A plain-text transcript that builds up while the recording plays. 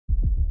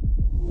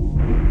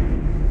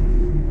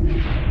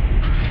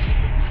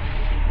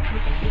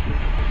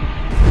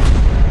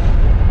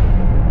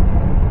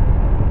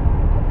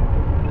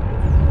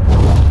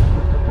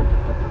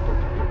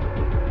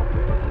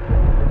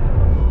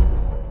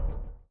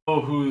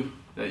know who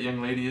that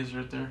young lady is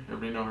right there?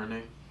 Everybody know her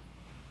name?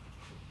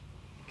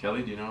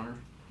 Kelly, do you know her?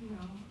 No.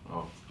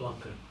 Oh,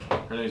 Blanca.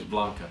 her name's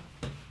Blanca.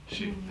 No,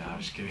 I'm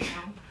just kidding.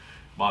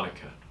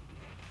 Monica.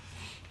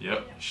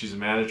 Yep, she's a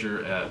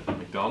manager at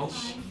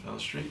McDonald's down the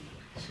street.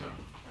 So,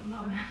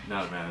 not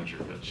a manager,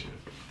 but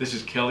this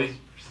is Kelly.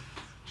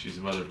 She's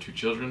the mother of 2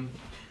 children.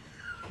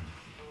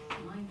 Oh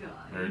my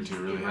God. Married to a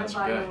really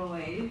handsome guy.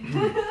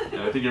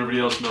 And I think everybody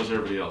else knows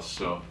everybody else.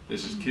 So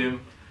this is Kim,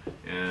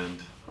 and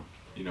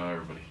you know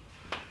everybody.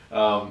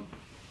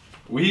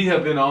 We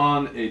have been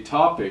on a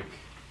topic,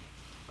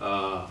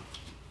 well,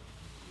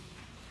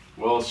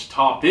 it's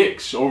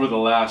topics over the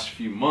last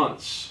few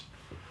months.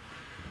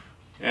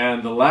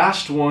 And the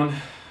last one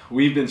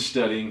we've been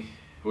studying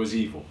was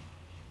evil.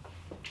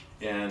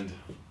 And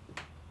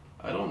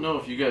I don't know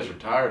if you guys are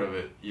tired of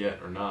it yet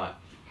or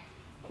not.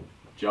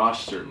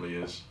 Josh certainly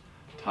is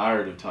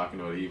tired of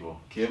talking about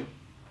evil. Kim,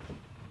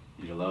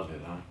 you love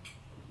it, huh?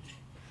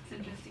 It's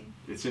interesting.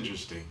 It's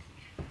interesting.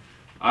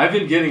 I've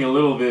been getting a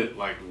little bit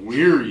like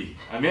weary.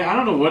 I mean, I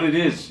don't know what it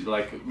is.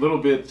 Like a little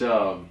bit,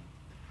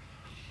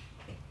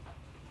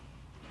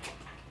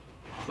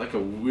 like a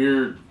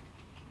weird.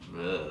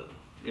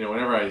 You know,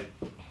 whenever I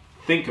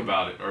think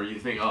about it, or you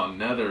think, oh,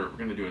 we're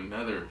going to do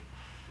another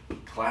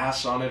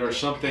class on it or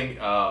something,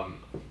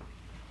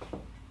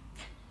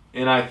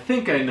 and I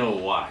think I know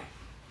why.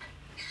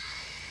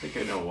 Does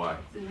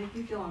it make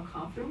you feel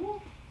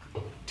uncomfortable?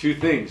 2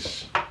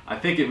 things. I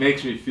think it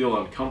makes me feel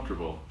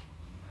uncomfortable,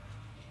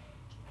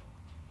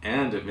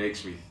 and it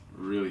makes me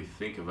really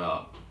think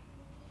about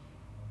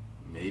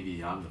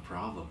maybe I'm the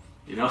problem.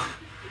 You know,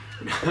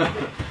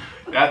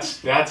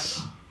 that's.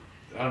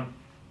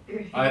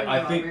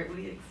 I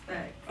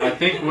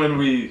think when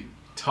we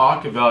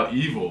talk about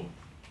evil,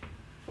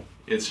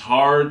 it's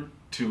hard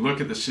to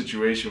look at the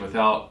situation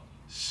without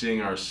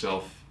seeing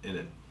ourselves in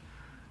it.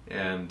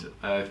 And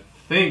I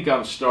think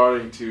I'm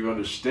starting to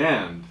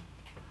understand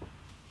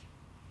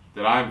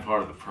that I'm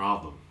part of the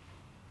problem.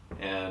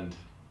 And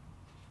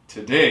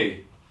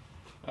today,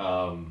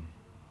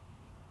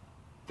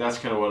 that's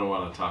kind of what I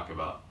want to talk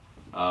about.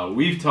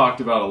 We've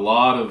talked about a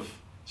lot of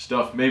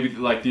stuff, maybe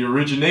like the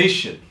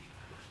origination.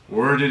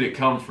 Where did it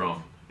come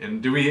from?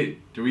 And do we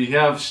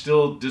have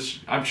still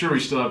I'm sure we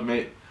still have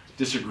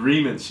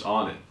disagreements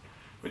on it.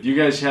 But do you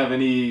guys have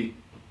any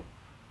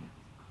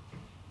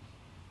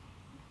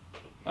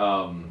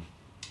I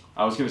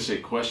was going to say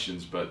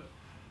questions, but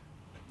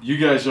you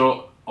guys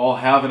all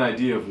have an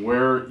idea of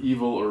where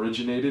evil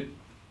originated?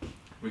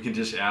 We can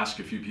just ask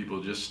a few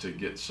people just to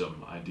get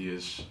some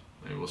ideas.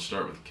 Maybe we'll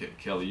start with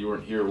Kelly. You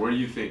weren't here. Where do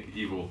you think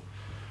evil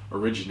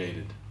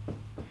originated?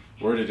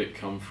 Where did it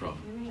come from?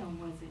 Maybe I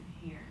wasn't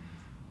here.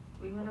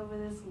 We went over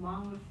this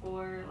long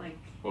before, like...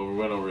 Well, we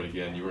went over it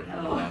again. You weren't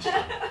here the last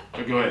time.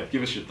 But go ahead.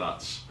 Give us your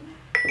thoughts.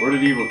 Where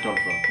did evil come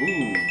from?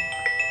 Ooh.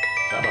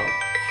 Time out.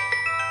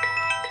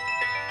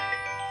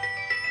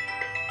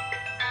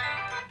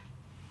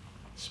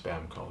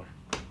 Spam caller.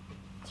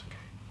 It's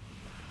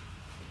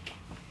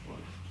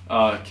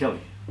okay.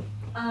 Kelly.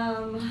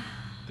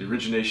 The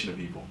origination of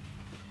evil.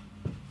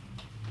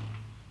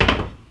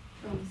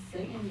 From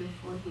Satan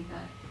before he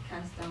got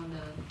cast down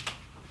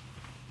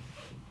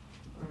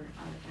or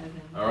out of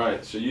heaven. All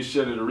right, so you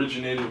said it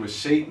originated with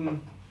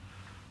Satan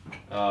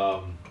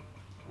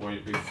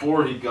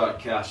before he got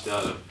cast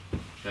out of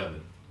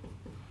heaven.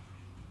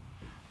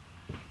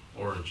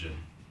 Origin.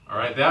 All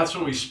right, that's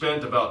what we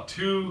spent about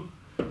two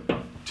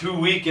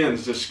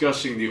weekends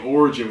discussing the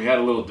origin. We had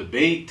a little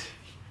debate.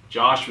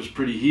 Josh was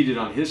pretty heated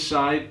on his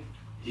side.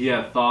 He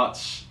had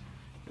thoughts.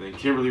 And then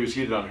Kimberly was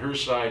heated on her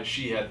side.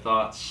 She had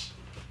thoughts.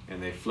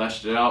 And they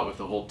fleshed it out with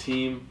the whole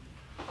team.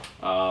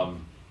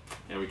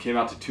 And we came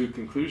out to 2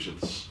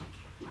 conclusions.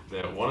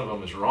 That one of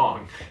them is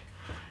wrong.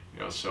 You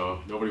know,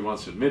 so nobody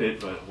wants to admit it,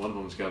 but one of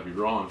them's got to be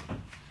wrong.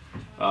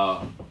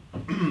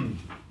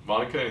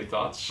 Monica, any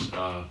thoughts?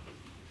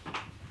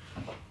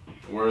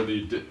 Where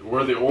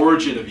the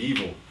origin of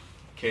evil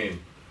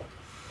came?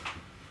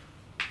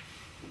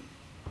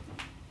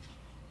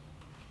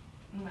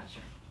 I'm not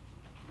sure.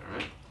 All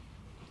right.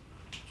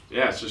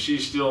 Yeah, so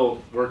she's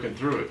still working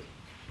through it.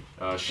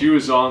 She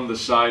was on the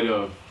side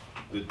of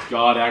that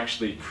God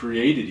actually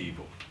created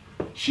evil.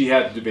 She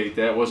had to debate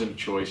that. It wasn't a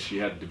choice. She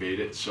had to debate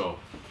it. So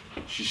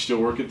she's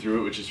still working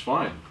through it, which is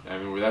fine. I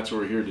mean, that's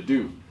what we're here to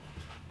do.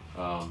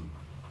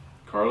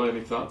 Carla,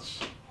 any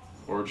thoughts?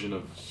 Origin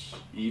of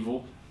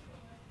evil?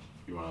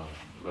 You want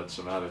to let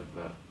some out of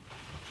that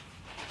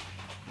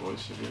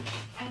voice in here?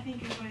 I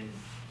think it was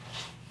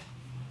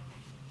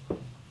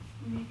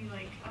maybe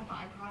like a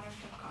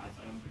byproduct of God's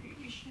own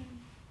creation.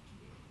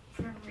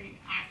 For every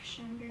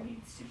action, there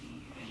needs to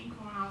be an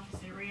equal and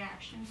opposite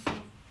reaction. So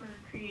for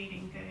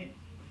creating good,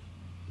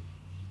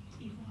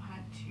 evil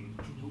had to.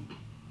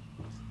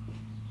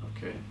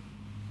 Okay.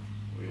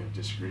 We have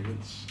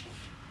disagreements.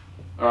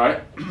 All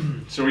right.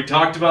 So we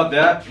talked about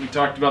that. We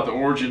talked about the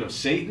origin of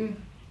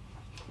Satan.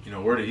 You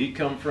know, where did he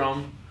come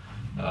from?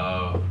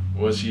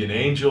 Was he an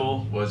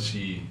angel? Was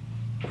he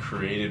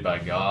created by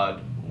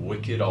God,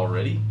 wicked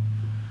already?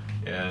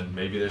 And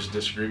maybe there's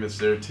disagreements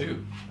there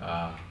too.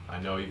 I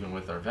know even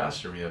with our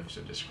pastor we have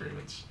some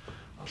disagreements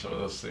on some of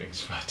those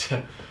things,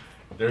 but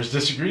there's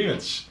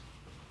disagreements.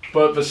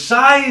 But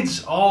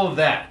besides all of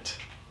that,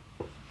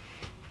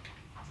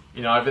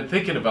 you know, I've been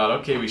thinking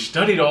about, okay, we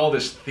studied all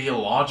this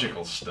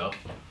theological stuff.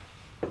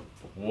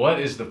 What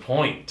is the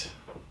point?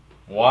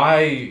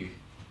 Why?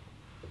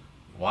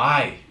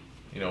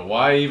 You know,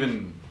 why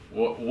even,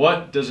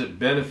 what does it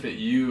benefit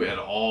you at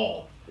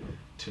all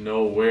to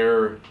know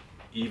where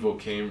evil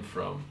came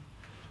from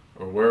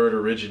or where it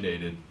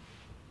originated?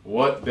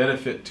 What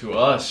benefit to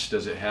us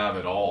does it have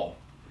at all?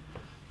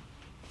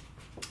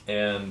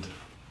 And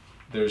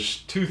there's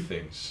two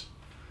things.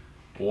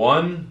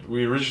 One,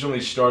 we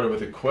originally started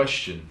with a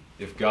question.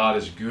 If God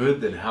is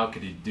good, then how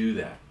could he do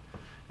that?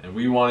 And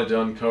we wanted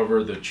to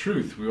uncover the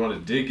truth. We want to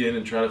dig in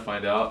and try to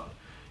find out,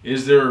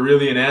 is there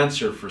really an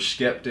answer for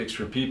skeptics,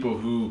 for people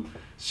who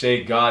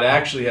say God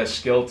actually has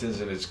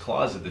skeletons in his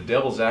closet? The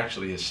devil's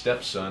actually his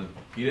stepson.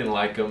 He didn't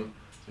like him,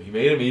 so he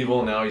made him evil,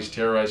 and now he's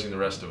terrorizing the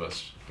rest of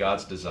us.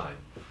 God's design.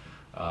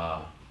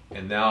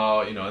 And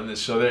now, you know, and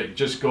so that it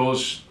just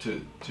goes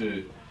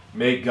to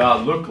make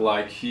God look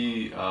like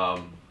he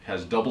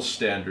has double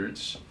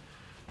standards,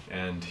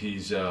 and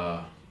he's,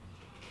 you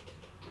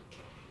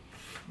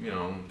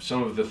know,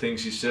 some of the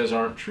things he says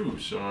aren't true,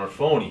 so are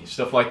phony,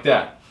 stuff like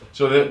that.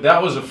 So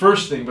that was the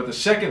first thing. But the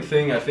second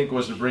thing, I think,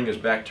 was to bring us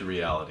back to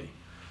reality.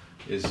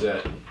 Is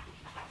that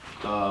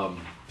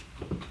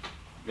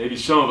maybe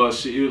some of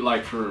us,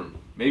 like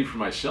maybe for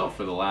myself,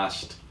 for the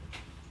last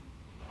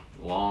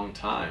long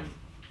time,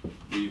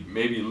 we've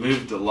maybe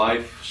lived a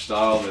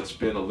lifestyle that's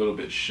been a little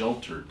bit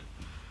sheltered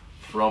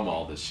from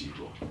all this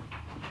evil.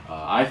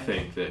 I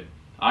think that,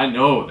 I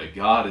know that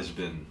God has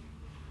been,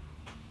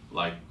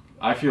 like,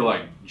 I feel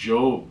like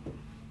Job,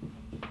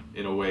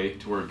 in a way,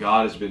 to where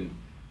God has been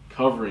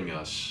covering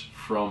us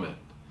from it.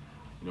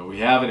 You know, we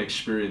haven't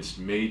experienced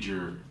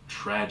major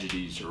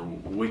tragedies or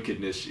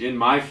wickedness in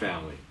my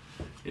family.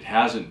 We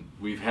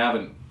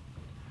haven't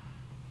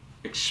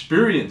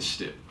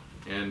experienced it.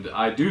 And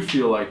I do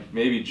feel like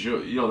maybe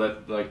Job, you know,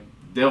 that like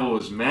devil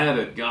was mad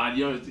at God.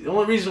 You know, the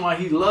only reason why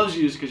he loves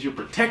you is because you're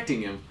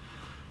protecting him.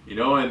 You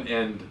know,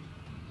 and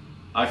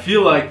I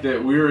feel like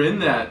that we're in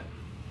that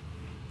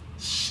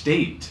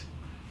state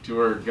to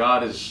where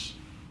God is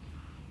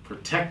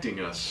protecting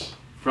us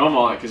from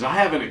all that, because I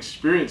haven't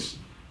experienced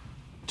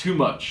too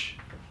much,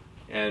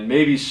 and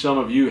maybe some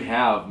of you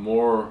have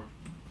more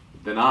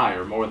than I,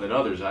 or more than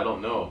others, I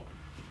don't know.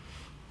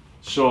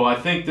 So I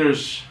think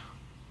there's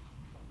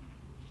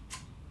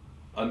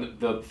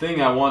the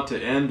thing I want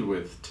to end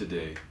with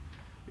today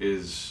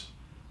is,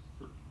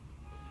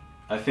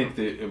 I think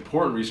the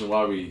important reason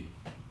why we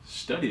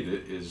studied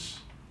it is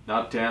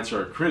not to answer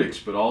our critics,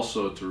 but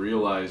also to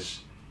realize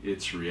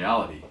its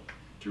reality,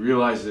 to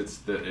realize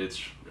that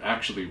it's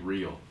actually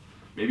real.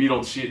 Maybe you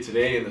don't see it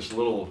today in this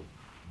little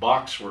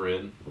box we're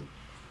in,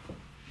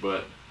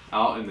 but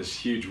out in this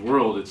huge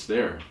world, it's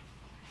there.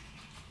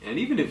 And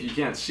even if you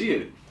can't see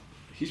it,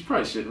 he's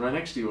probably sitting right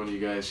next to you, one of you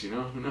guys, you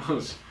know, who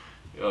knows?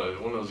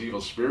 One of those evil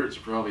spirits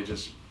probably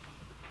just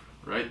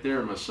right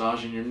there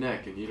massaging your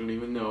neck, and you don't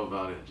even know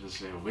about it. Just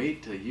saying,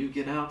 wait till you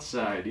get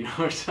outside, you know,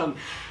 or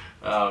something.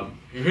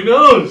 Who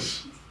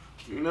knows?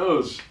 Who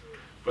knows?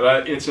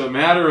 But it's a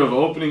matter of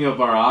opening up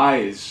our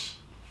eyes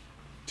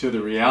to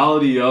the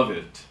reality of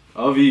it,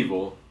 of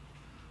evil,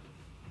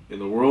 in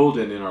the world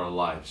and in our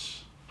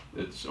lives.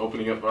 It's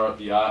opening up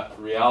the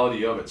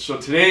reality of it. So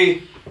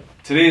today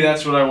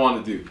that's what I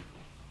want to do.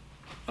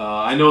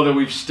 I know that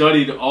we've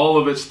studied all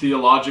of its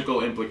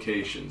theological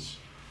implications,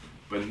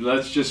 but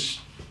let's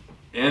just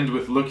end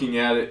with looking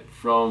at it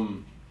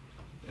from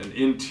an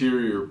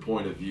interior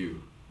point of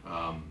view.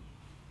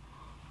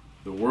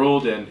 The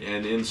world and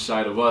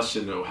inside of us,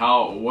 and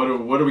what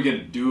are we going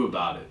to do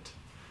about it?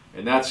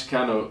 And that's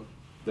kind of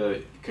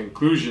the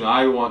conclusion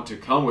I want to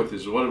come with,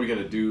 is what are we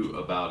going to do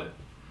about it,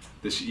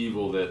 this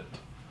evil that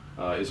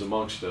is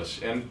amongst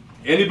us. And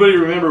anybody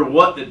remember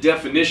what the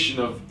definition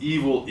of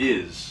evil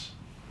is?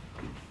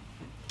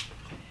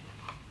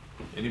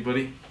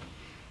 Anybody?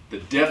 The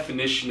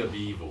definition of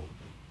evil.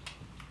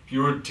 If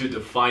you were to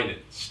define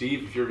it,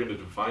 Steve, if you were going to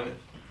define it,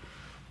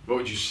 what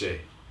would you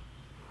say?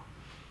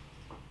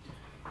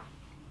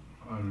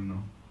 I don't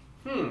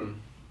know.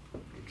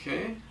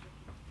 Okay.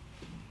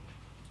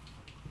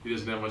 He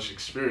doesn't have much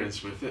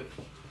experience with it.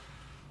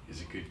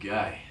 He's a good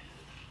guy.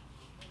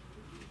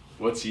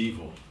 What's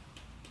evil?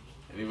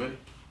 Anybody?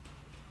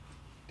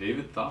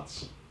 David,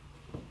 thoughts?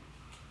 You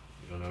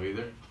don't know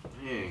either?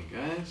 Man,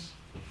 guys,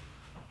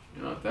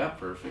 you're not that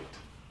perfect.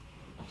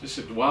 Just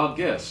a wild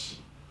guess.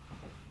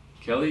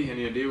 Kelly,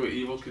 any idea what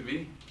evil could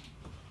be?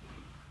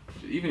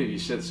 Even if you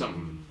said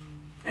something,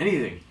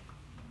 anything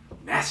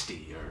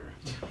nasty or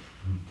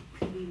It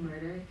could be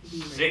murder, it could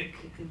be sick. rape,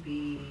 it could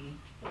be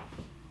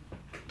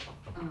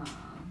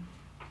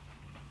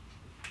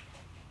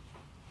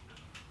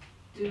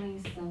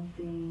doing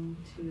something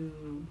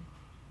to,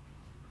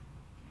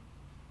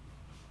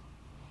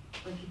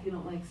 like if you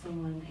don't like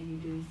someone and you're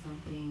doing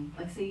something,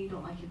 like say you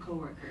don't like your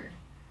coworker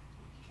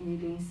when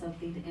you're doing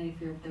something to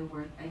interfere with their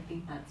work, I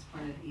think that's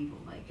part of evil.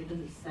 Like, it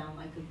doesn't sound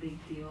like a big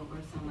deal or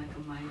sound like a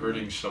minor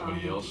Hurting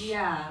somebody problem. else?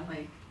 Yeah,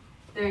 like,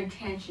 their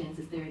intentions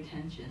is their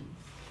intentions.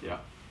 Yeah,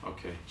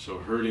 okay. So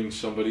hurting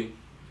somebody,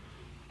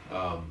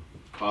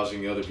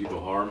 causing other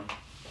people harm.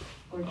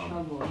 Or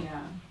trouble,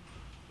 yeah.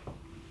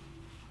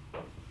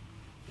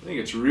 I think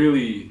it's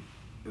really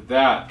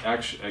that,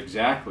 actually,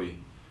 exactly.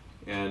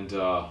 And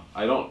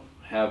I don't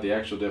have the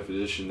actual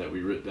definition that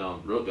we wrote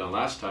down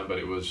last time, but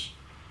it was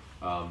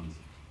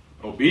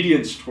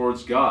obedience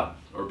towards God,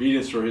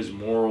 obedience for His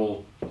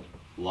moral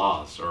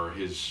laws or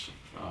His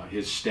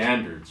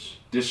standards,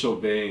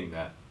 disobeying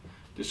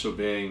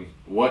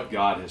what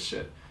God has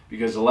said.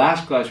 Because the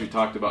last class we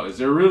talked about is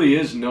there really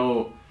is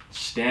no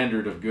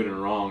standard of good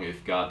and wrong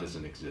if God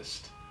doesn't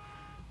exist.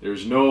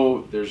 There's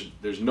no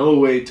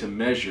way to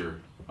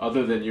measure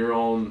other than your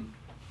own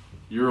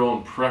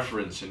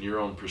preference and your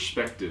own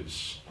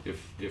perspectives.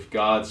 If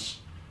God's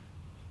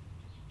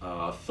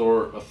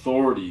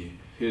authority,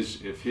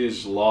 if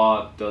His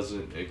law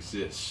doesn't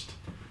exist,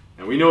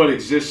 and we know it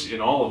exists in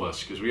all of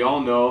us because we all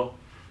know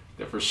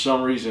that for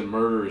some reason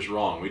murder is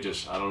wrong. I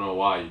don't know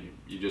why.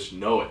 You just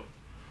know it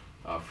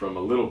from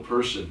a little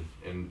person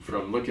and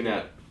from looking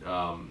at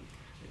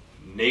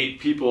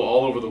people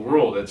all over the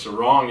world. It's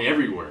wrong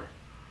everywhere,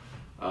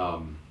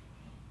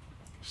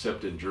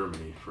 except in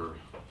Germany for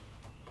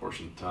a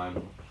portion of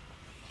time.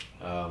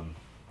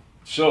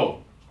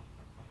 So,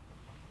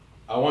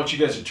 I want you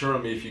guys to turn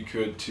with me, if you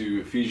could,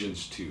 to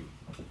Ephesians 2.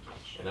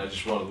 And I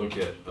just want to look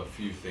at a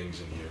few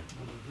things in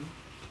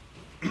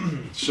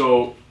here.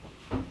 So,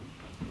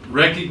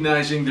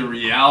 recognizing the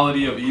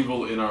reality of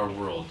evil in our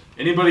world.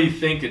 Anybody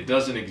think it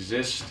doesn't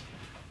exist?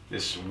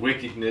 This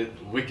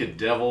wicked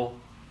devil?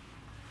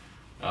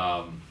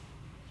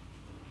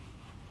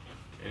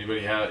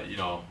 Anybody have,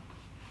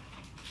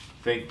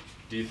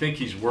 do you think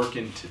he's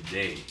working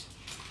today?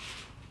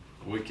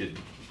 Wicked.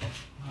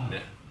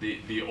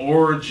 The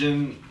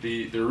origin,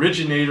 the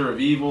originator of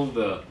evil,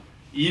 the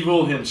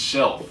evil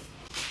himself.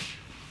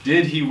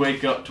 Did he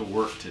wake up to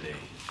work today?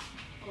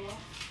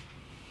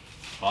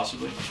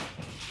 Possibly.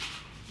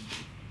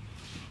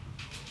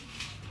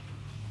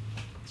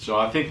 So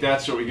I think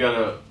that's what we got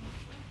to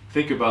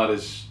think about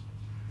is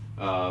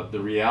the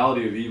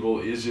reality of evil.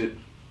 Is it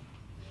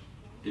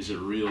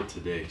real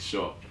today?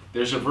 So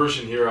there's a verse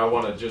in here I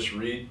want to just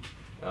read.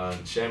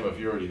 Sam, if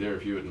you're already there,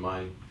 if you wouldn't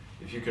mind.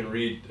 If you can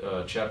read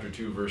chapter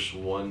 2, verse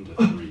 1 to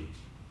 3.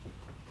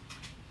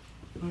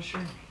 Oh,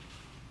 sure.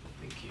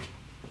 Thank you.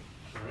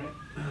 All right.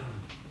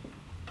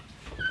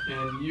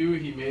 And you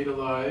He made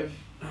alive,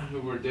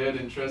 who were dead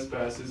in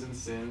trespasses and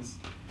sins,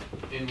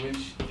 in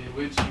which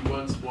you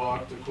once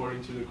walked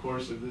according to the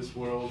course of this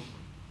world,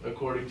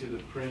 according to the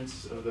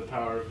prince of the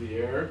power of the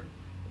air,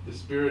 the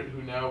spirit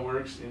who now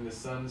works in the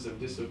sons of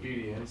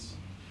disobedience,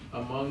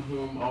 among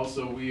whom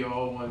also we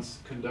all once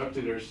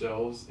conducted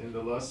ourselves in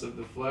the lusts of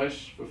the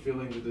flesh,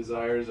 fulfilling the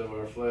desires of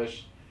our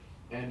flesh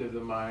and of the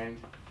mind,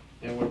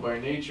 and were by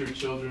nature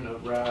children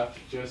of wrath,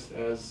 just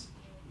as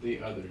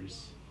the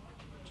others.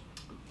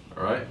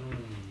 All right.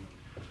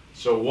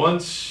 So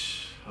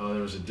once,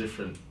 there was a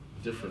different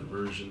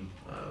version.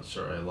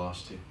 Sorry, I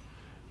lost you.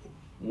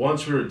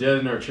 Once we were dead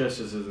in our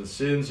trespasses and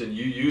sins, and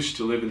you used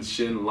to live in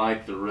sin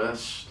like the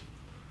rest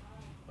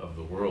of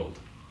the world.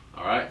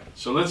 All right.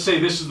 So let's say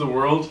this is the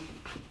world.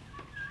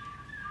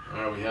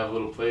 All right. We have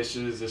little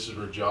places. This is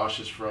where Josh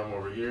is from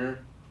over here,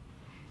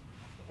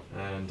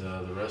 and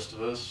the rest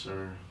of us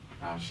are.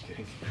 I'm just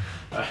kidding.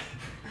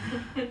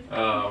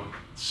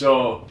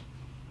 So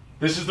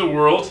this is the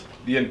world,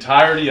 the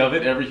entirety of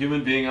it, every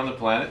human being on the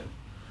planet.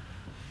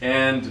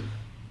 And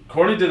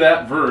according to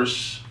that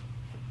verse,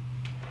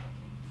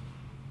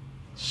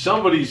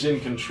 somebody's in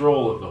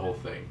control of the whole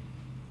thing.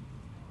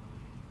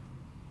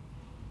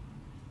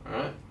 All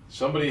right?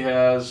 Somebody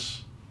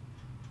has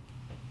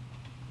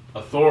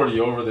authority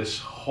over this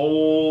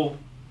whole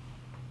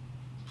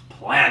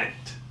planet.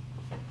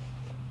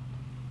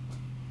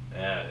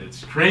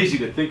 It's crazy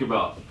to think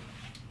about.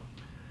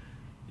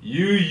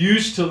 You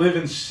used to live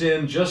in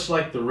sin just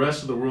like the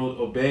rest of the world,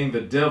 obeying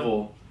the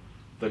devil,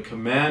 the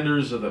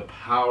commanders of the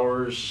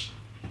powers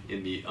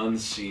in the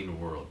unseen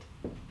world.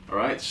 All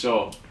right,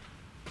 so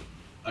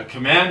a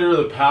commander of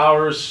the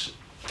powers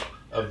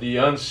of the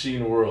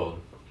unseen world,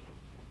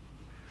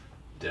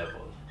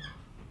 devil,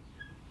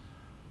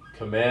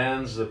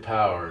 commands the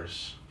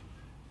powers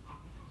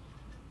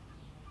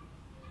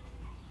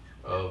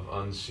of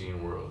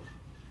unseen world.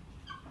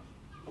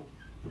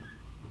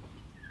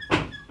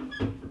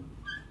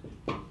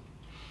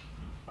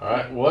 All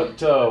right,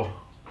 what a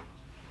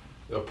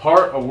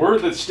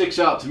word that sticks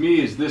out to me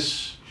is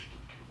this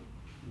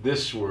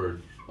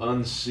word,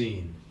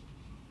 unseen.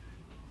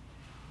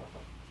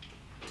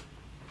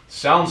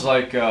 Sounds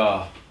like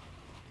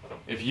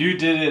if you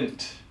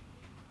didn't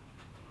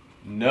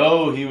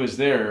know he was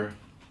there,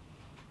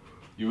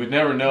 you would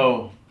never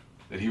know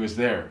that he was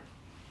there.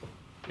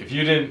 If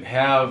you didn't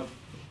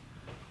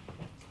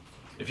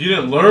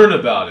learn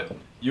about it,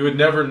 you would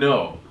never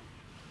know.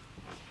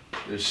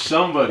 There's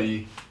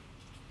somebody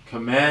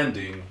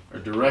commanding or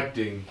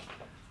directing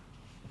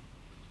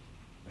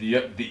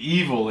the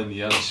evil in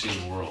the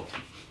unseen world.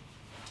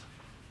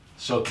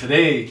 So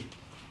today,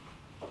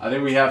 I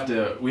think we have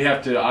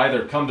to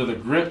either come to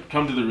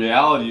the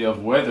reality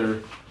of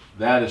whether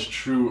that is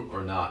true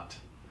or not,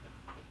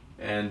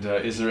 and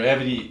is there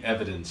any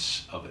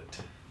evidence of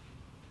it?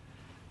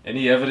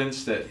 Any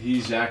evidence that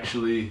he's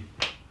actually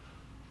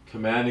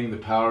commanding the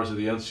powers of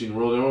the unseen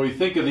world? And when we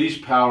think of these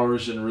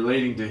powers and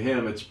relating to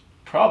him, it's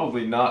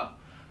probably not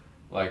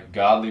like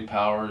godly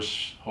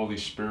powers, Holy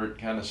Spirit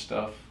kind of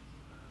stuff.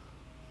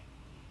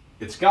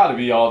 It's got to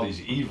be all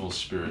these evil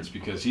spirits,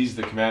 because he's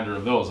the commander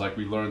of those, like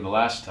we learned the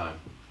last time.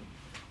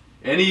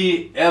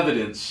 Any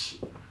evidence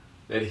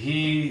that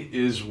he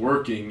is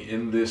working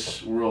in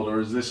this world, or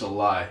is this a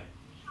lie?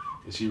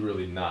 Is he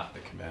really not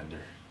the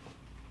commander?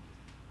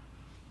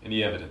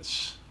 Any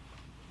evidence?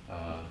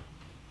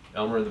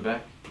 Elmer in the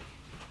back?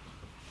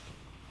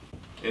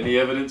 Any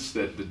evidence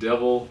that the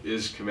devil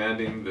is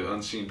commanding the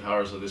unseen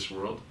powers of this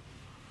world?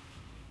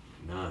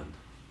 None.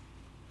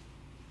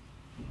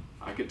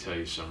 I could tell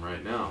you some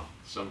right now.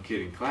 Some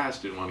kid in class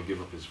didn't want to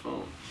give up his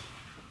phone.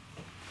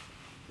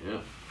 Yeah.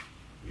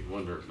 You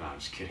wonder. No, I'm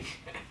just kidding.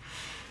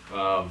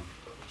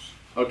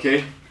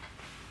 Okay.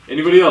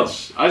 Anybody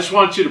else? I just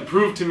want you to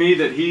prove to me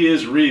that he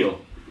is real.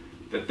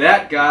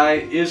 That guy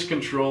is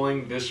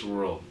controlling this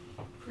world.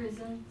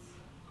 Prisons.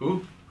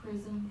 Who?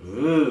 Prisons.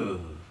 Ugh.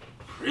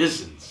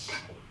 Prisons.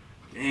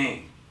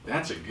 Dang.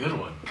 That's a good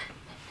one.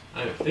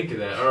 I didn't think of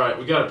that. All right.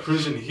 We got a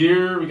prison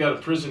here. We got a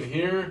prison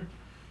here.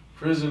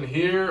 Prison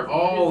here,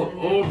 all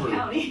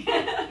over.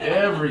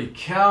 Every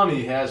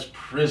county has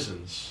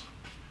prisons.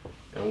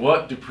 And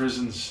what do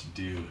prisons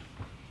do?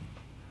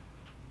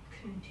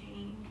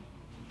 Contain.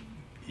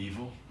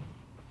 Evil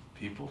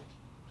people?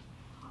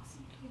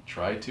 Possibly.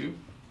 Try to.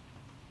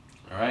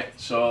 All right,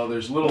 so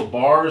there's little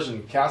bars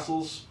and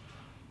castles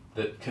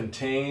that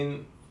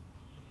contain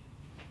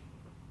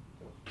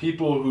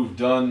people who've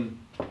done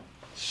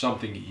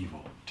something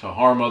evil, to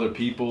harm other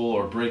people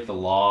or break the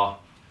law.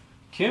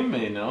 Kim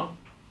may know.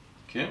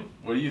 Kim,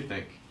 what do you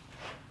think?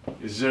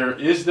 Is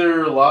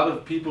there a lot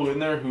of people in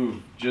there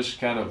who just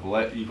kind of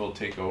let evil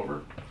take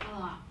over? A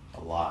lot. A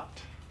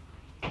lot.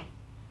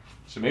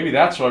 So maybe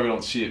that's why we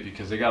don't see it,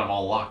 because they got them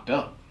all locked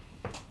up.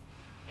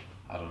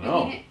 I don't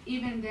know.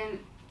 Even then,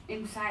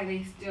 inside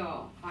they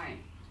still fight.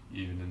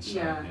 Even inside,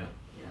 Yeah. yeah.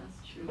 Yeah,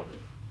 that's true. But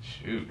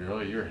Shoot,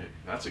 really,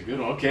 that's a good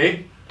one.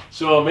 Okay,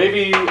 so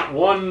maybe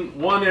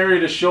one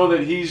area to show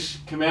that he's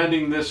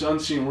commanding this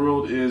unseen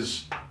world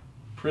is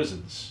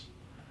prisons.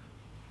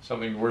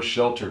 Something we're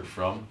sheltered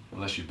from,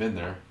 unless you've been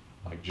there,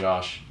 like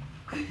Josh.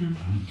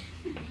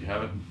 You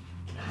haven't?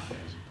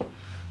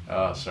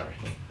 Sorry.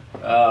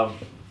 All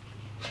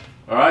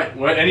right.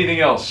 What?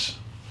 Anything else?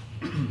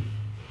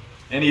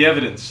 Any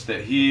evidence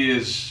that he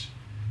is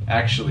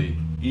actually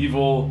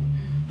evil?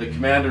 The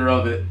commander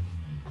of it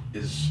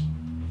is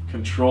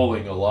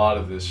controlling a lot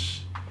of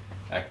this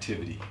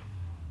activity.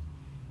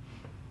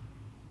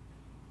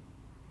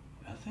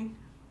 Nothing?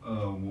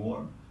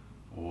 War.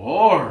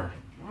 War.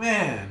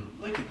 Man,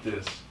 look at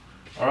this.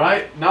 All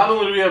right, not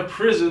only do we have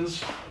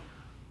prisons,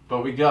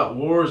 but we got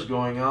wars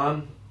going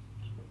on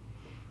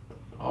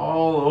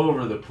all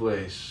over the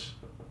place.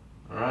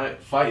 All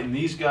right, fighting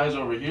these guys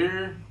over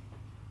here.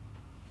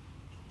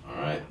 All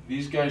right,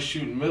 these guys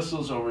shooting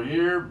missiles over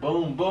here.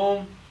 Boom,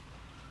 boom.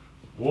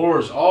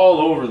 Wars all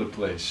over the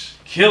place.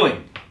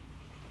 Killing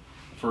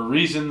for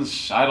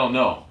reasons I don't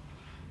know.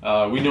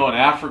 We know in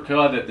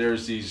Africa that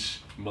there's these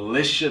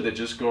militia that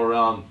just go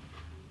around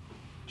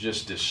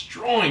just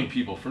destroying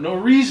people for no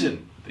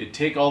reason. They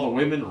take all the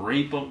women,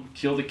 rape them,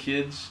 kill the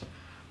kids,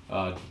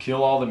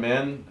 kill all the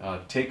men,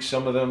 take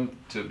some of them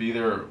to be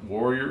their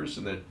warriors,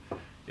 and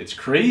it's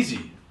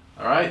crazy.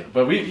 All right,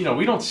 but we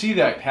don't see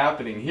that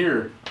happening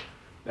here.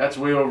 That's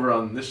way over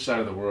on this side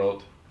of the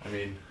world. I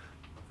mean,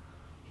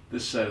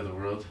 this side of the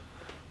world,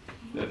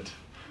 that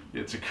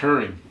it's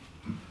occurring.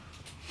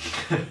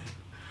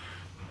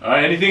 All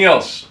right, anything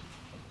else?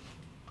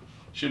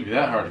 Shouldn't be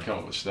that hard to come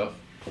up with stuff.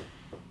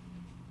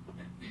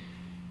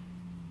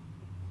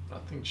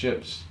 Nothing.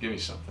 Chips, give me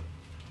something.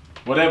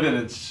 What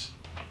evidence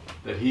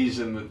that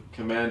he's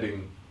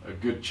commanding a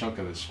good chunk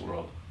of this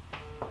world?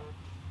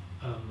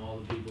 All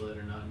the people that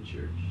are not in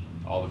church.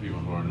 All the people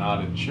who are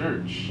not in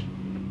church.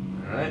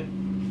 All right?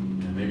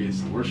 And maybe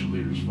it's the worship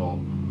leader's fault.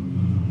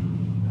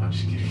 No, I'm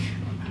just kidding.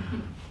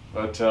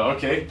 But,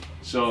 okay.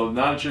 So,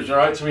 not in church. All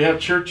right, so we have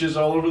churches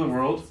all over the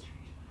world.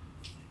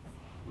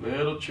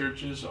 Little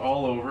churches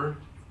all over.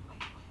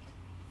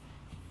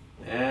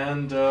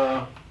 And,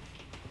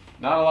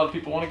 not a lot of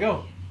people want to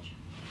go.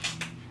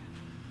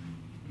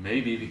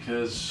 Maybe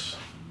because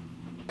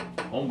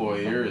homeboy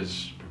here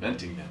is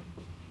preventing them.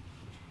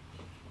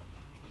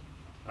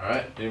 All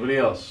right, anybody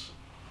else?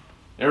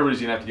 Everybody's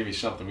going to have to give me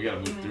something. We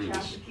got to move through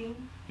this.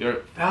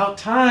 About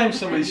time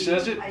somebody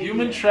says it.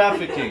 Human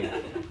trafficking.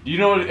 Do you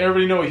know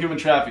everybody know what human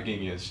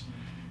trafficking is?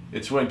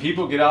 It's when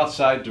people get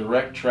outside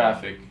direct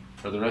traffic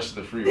for the rest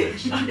of the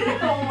freeways.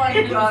 Oh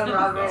my God,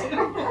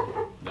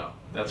 Robert. No,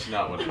 that's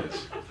not what it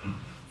is.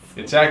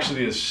 It's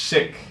actually a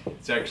sick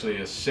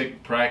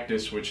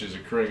practice which is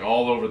occurring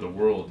all over the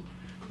world,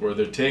 where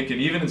they're taking,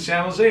 even in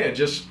San Jose, I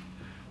just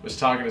was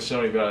talking to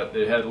somebody about it.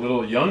 They had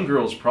little young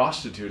girls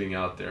prostituting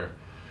out there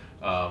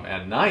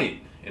at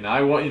night, and I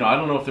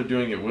don't know if they're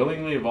doing it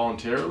willingly or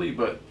voluntarily,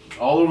 but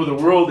all over the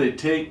world they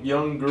take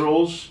young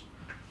girls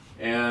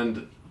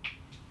and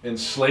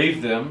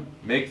enslave them,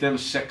 make them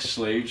sex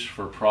slaves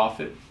for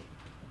profit,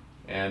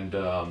 and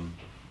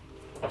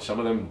some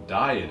of them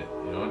die in it.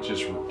 It's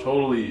just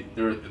totally,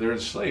 they're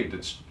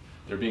enslaved.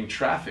 They're being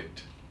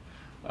trafficked,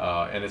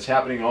 and it's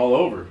happening all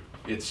over.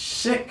 It's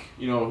sick,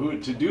 who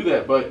to do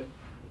that, but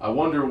I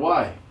wonder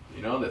why.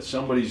 That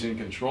somebody's in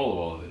control of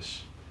all of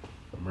this.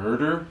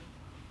 Murder.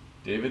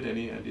 David,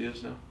 any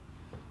ideas now?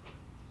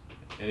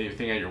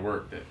 Anything at your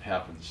work that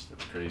happens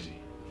that's crazy?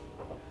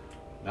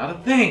 Not a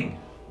thing.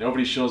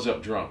 Nobody shows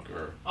up drunk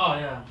or. Oh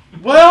yeah.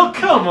 Well,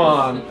 come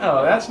on.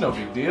 Oh, that's no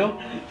big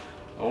deal.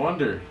 I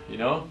wonder,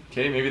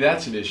 Okay, maybe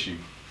that's an issue.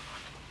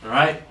 All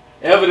right.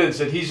 Evidence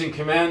that he's in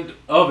command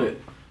of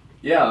it.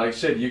 Yeah, like I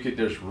said,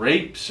 there's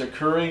rapes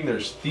occurring,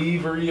 there's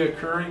thievery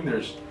occurring,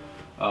 there's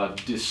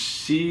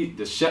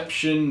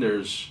deception,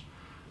 there's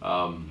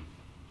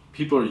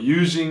people are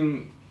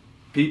using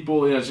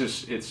people.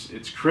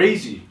 It's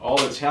crazy all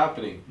that's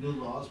happening. New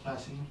laws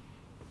passing.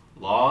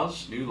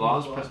 New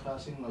laws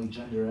Passing, like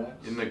gender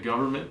X. in the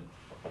government.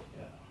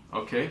 Yeah.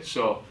 Okay,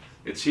 so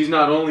he's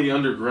not only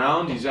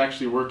underground, he's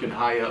actually working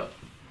high up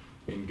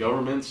in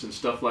governments and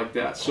stuff like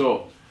that.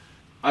 So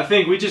I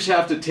think we just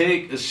have to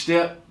take a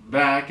step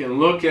back and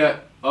look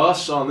at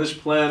us on this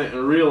planet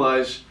and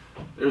realize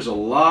there's a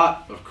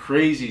lot of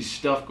crazy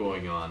stuff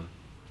going on,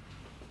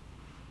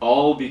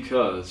 all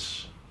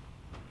because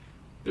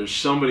there's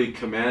somebody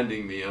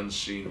commanding the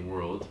unseen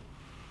world,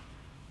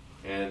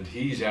 and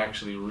he's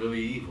actually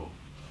really evil,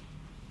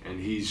 and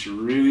he's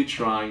really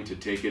trying to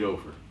take it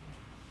over,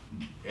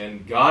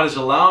 and God is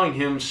allowing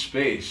him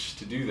space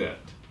to do that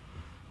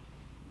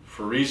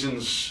for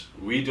reasons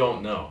we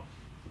don't know.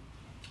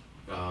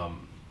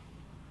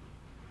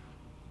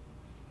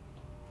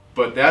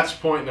 But that's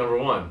point number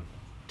one.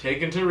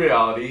 Take into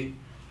reality,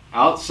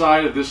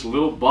 outside of this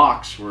little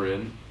box we're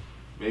in,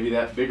 maybe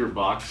that bigger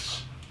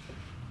box,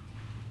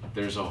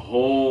 there's a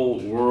whole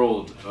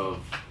world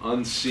of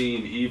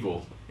unseen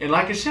evil. And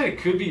like I said, he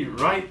could be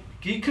right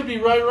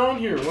around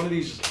here. One of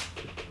these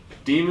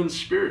demon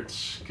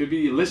spirits could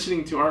be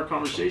listening to our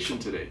conversation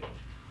today.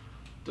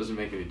 Doesn't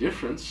make any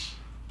difference,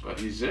 but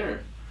he's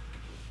there.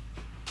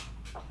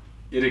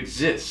 It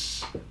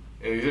exists.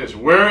 It exists.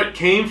 Where it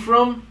came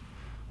from,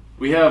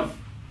 we have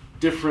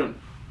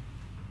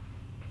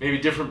maybe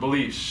different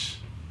beliefs,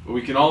 but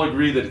we can all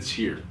agree that it's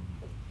here.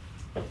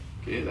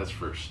 Okay, that's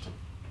first.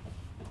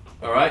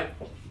 All right?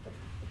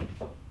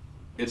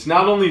 It's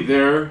not only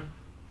there,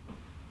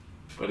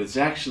 but it's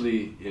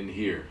actually in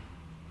here.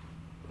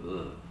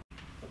 Ugh.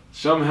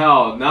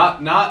 Somehow,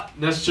 not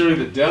necessarily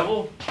the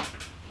devil,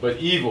 but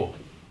evil.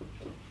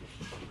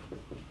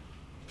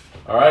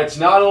 All right, it's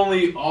not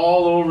only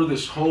all over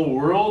this whole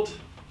world,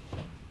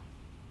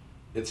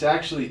 it's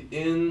actually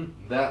in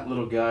that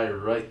little guy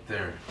right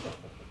there.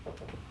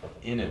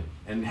 In him.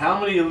 And how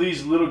many of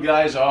these little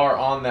guys are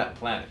on that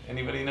planet?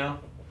 Anybody know?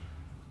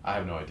 I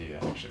have no idea,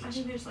 actually. I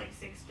think there's like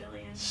 6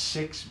 billion.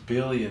 6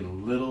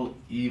 billion little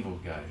evil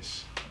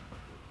guys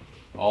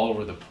all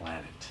over the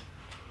planet.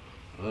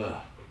 Ugh.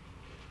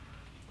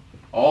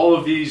 All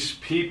of these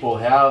people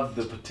have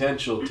the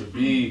potential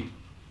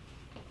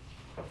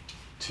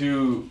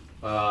to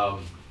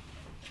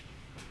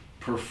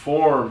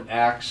perform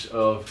acts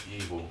of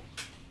evil.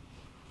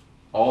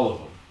 All of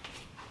them.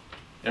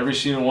 Every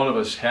single one of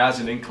us has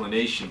an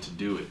inclination to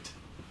do it.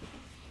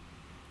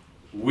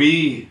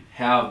 We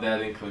have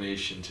that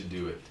inclination to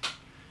do it.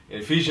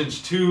 In Ephesians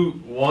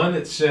 2:1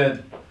 it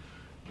said,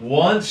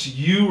 once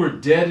you were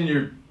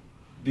dead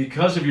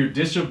because of your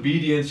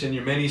disobedience and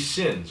your many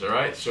sins. All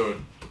right, so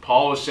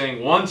Paul was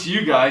saying, once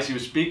you guys, he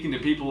was speaking to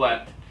people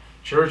at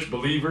church,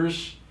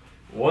 believers,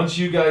 once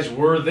you guys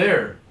were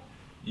there,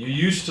 you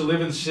used to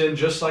live in sin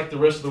just like the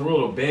rest of the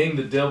world, obeying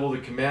the devil, the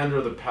commander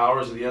of the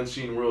powers of the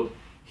unseen world.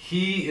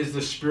 He is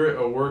the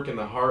spirit at work in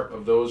the heart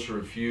of those who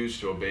refuse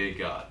to obey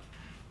God.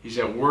 He's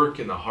at work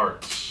in the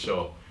hearts.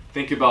 So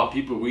think about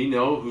people we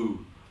know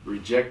who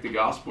reject the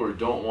gospel or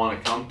don't want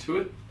to come to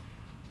it.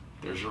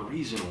 There's a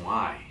reason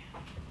why.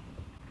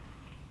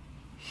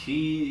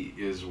 He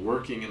is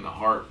working in the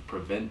heart,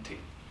 preventing.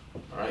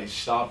 All right, he's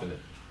stopping it.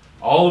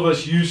 All of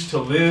us used to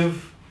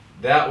live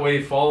that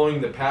way,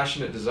 following the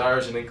passionate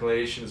desires and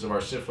inclinations of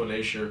our sinful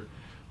nature.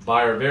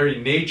 By our very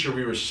nature,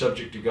 we were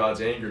subject to God's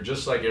anger,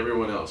 just like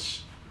everyone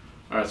else.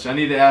 All right, so I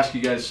need to ask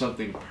you guys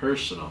something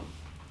personal.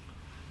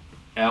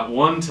 At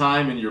one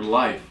time in your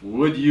life,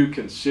 would you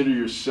consider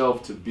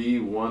yourself to be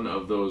one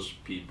of those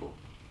people?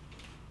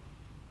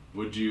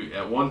 Would you,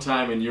 at one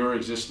time in your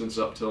existence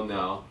up till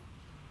now,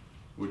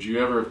 would you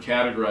ever have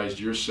categorized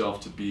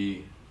yourself to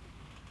be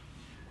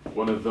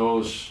one of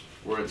those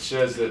where it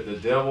says that the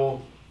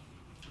devil,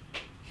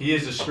 he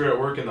is the spirit at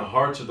work in the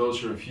hearts of those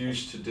who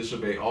refuse to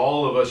disobey?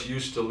 All of us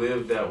used to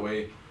live that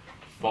way,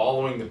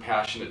 following the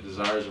passionate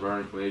desires of our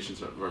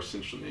inclinations of our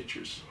sinful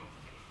natures?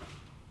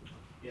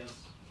 Yes.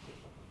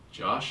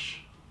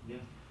 Josh? Yeah.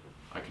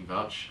 I can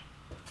vouch.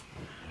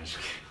 I'm just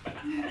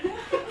kidding.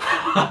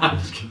 I'm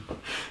just kidding.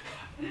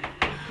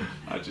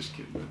 I'm just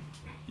kidding. Man.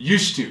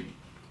 Used to.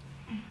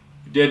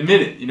 To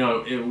admit it, you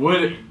know, it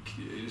would.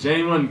 Does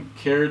anyone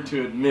care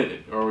to admit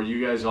it, or would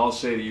you guys all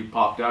say that you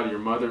popped out of your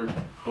mother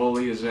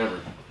holy as ever?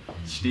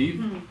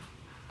 Steve?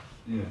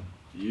 Yeah.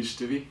 Used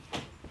to be.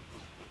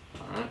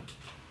 All right.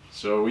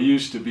 So we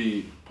used to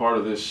be part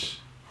of this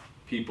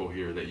people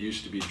here that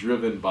used to be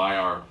driven by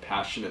our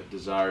passionate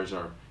desires,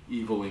 our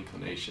evil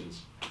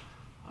inclinations.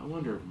 I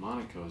wonder if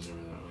Monica was ever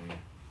that way.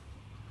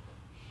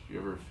 You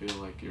ever feel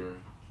like you're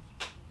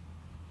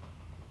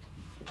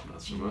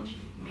not so much?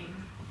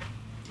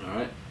 All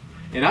right.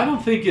 And I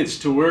don't think it's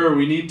to where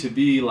we need to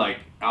be like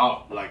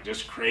out, like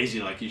just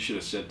crazy, like you should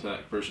have sent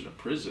that person to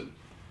prison.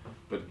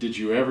 But did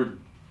you ever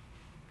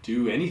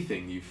do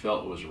anything you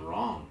felt was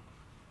wrong?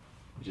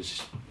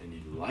 Just, and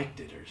you liked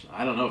it or something?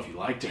 I don't know if you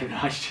liked it or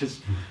not. It's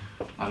just,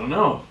 I don't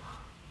know.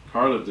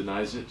 Carla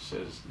denies it,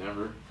 says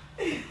never.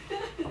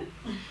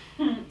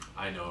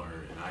 I know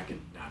her, and I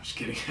can. No, I'm just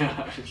kidding.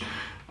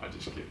 I'm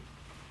just kidding.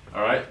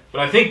 All right, but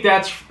I think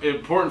that's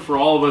important for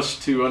all of us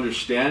to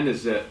understand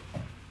is that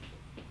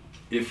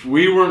if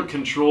we weren't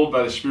controlled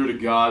by the Spirit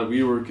of God,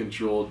 we were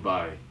controlled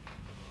by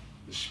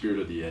the spirit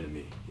of the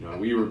enemy. You know,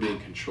 we were being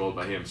controlled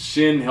by him.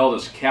 Sin held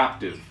us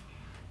captive.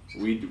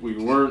 We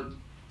weren't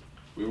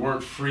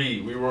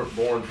free. We weren't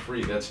born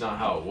free. That's not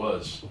how it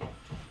was.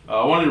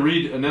 I want to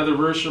read another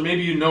verse, or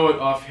maybe you know it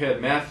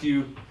offhand.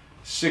 Matthew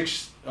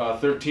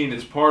 6:13.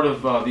 It's part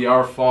of the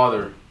Our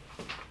Father.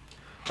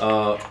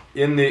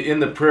 In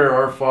the prayer,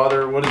 Our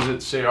Father, what does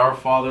it say? Our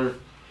Father,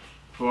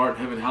 who art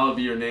in heaven, hallowed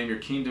be your name. Your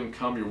kingdom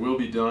come. Your will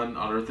be done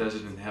on earth as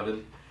it is in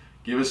heaven.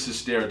 Give us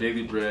this day our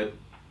daily bread.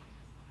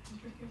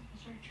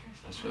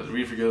 As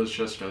we forgive those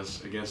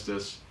trespass against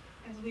us.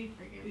 As we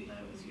forgive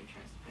those who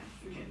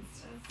trespass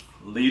against us.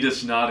 Lead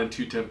us not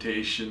into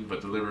temptation, but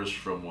deliver us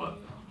from what?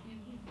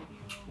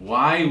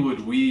 Why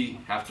would we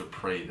have to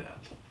pray that?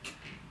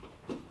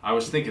 I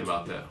was thinking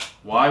about that.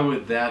 Why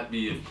would that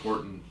be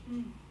important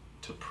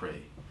to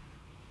pray?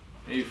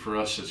 Maybe for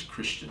us as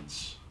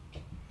Christians.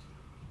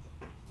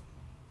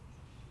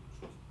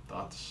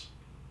 Thoughts?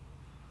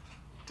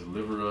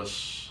 Deliver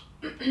us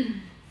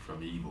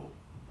from evil.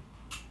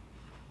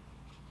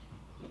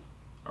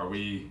 Are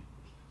we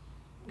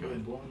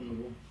good? Born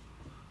evil.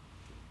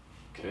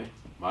 Okay,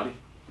 Marty?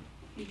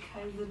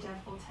 Because the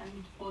devil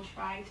will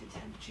try to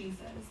tempt Jesus,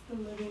 the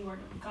living Word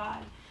of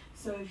God.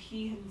 So if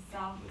he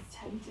himself was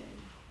tempted,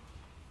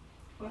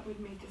 what would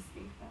make us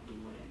think that we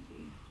wouldn't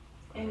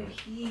be? And if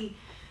he,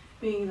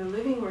 being the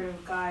living Word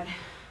of God,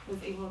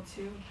 was able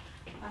to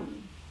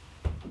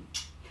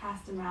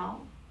cast him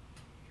out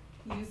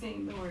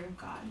using the Word of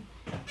God,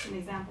 it's an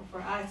example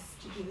for us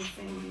to do the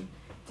same when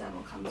the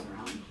devil comes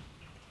around.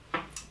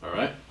 All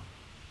right.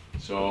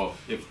 So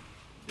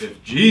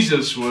if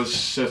Jesus was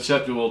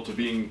susceptible to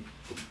being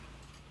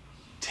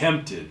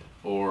tempted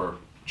or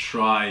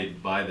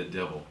tried by the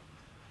devil,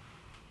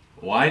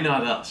 why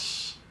not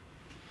us?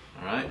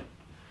 All right.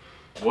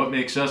 What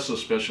makes us so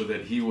special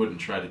that he wouldn't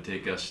try to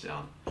take us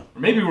down? Or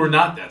maybe we're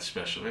not that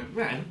special.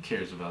 Man, who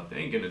cares about that?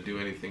 They ain't gonna do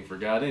anything for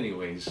God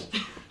anyways.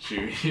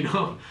 You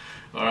know?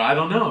 Or I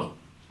don't know.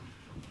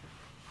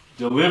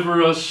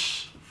 Deliver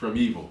us from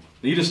evil.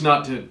 Lead us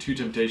not to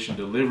temptation.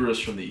 Deliver us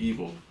from the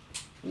evil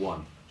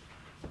one.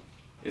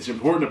 It's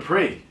important to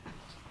pray.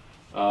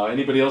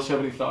 Anybody else have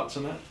any thoughts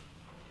on that?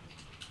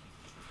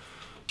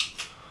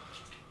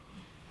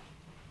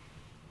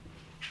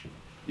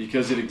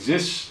 Because it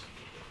exists.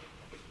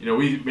 You know,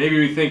 maybe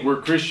we think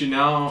we're Christian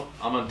now,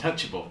 I'm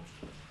untouchable.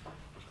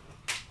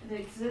 It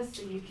exists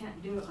and you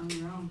can't do it on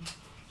your own.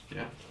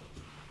 Yeah.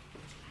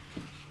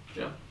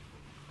 Yeah.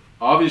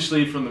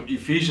 Obviously from the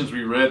Ephesians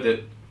we read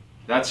that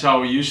that's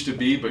how we used to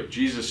be, but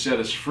Jesus set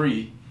us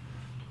free.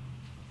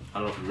 I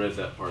don't know if we read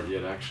that part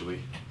yet,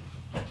 actually.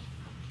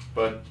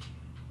 But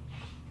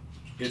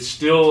it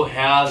still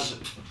has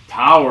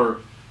power.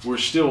 We're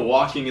still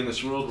walking in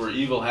this world where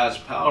evil has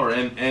power,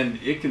 and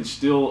it can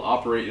still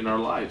operate in our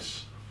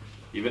lives.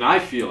 Even I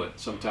feel it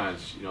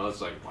sometimes. You know,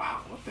 it's like,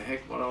 wow, what the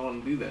heck? Why do I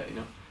want to do that? You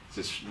know, it's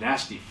this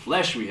nasty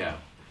flesh we have.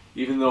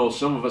 Even though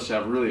some of us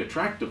have really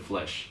attractive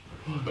flesh,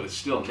 but it's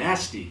still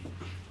nasty.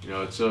 You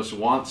know, it just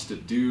wants to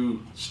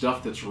do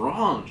stuff that's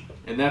wrong.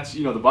 And that's,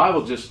 you know, the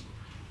Bible just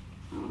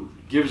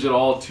gives it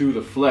all to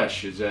the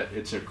flesh, is that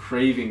it's a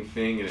craving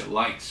thing and it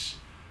likes.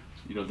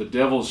 You know, the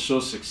devil's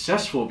so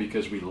successful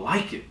because we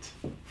like it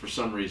for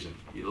some reason.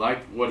 We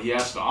like what he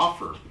has to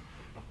offer,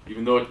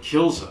 even though it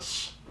kills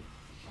us.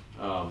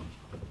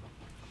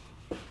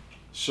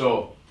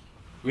 So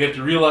we have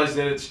to realize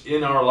that it's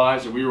in our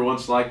lives that we were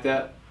once like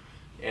that.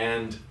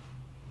 And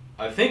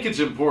I think it's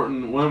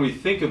important when we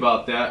think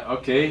about that,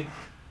 okay,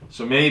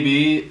 so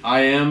maybe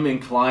I am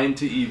inclined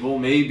to evil.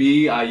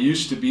 Maybe I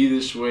used to be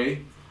this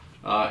way,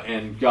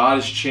 and God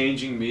is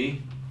changing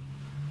me.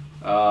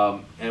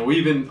 And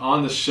we've been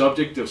on the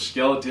subject of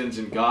skeletons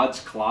in God's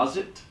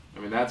closet.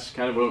 I mean, that's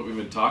kind of what we've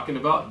been talking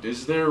about.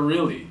 Is there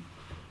really?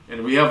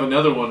 And we have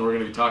another one we're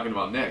going to be talking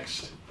about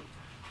next.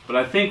 But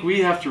I think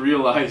we have to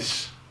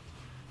realize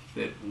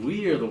that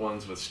we are the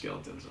ones with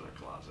skeletons in our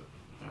closet.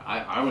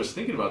 I was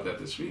thinking about that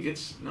this week.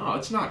 It's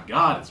not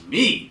God, it's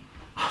me.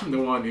 I'm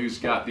the one who's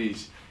got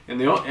these. And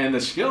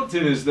the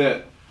skeleton is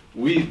that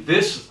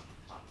this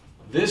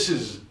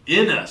is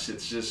in us.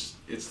 It's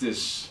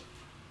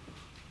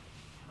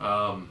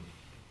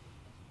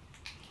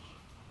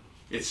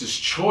this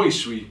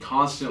choice we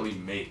constantly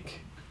make.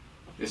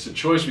 It's a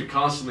choice we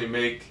constantly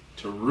make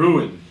to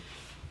ruin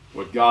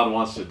what God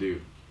wants to do.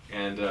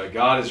 And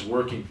God is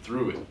working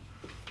through it.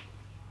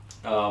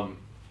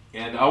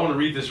 And I want to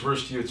read this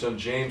verse to you. It's on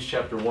James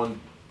chapter 1,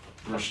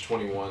 verse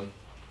 21.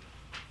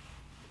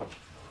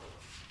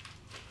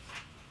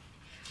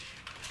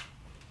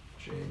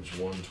 James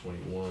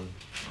 1:21.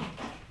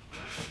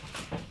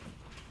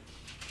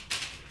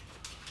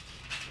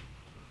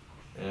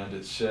 And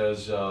it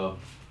says, so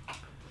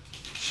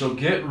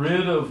get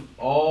rid of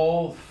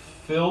all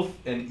filth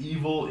and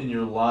evil in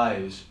your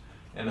lives,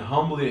 and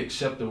humbly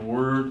accept the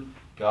word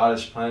God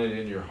has planted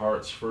in your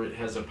hearts, for it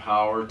has a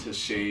power to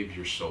save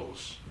your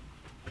souls.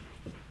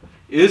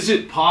 Is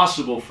it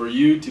possible for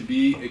you to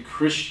be a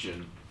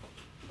Christian,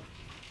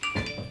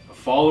 a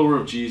follower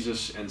of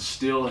Jesus, and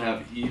still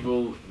have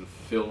evil and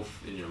filth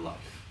in your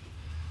life?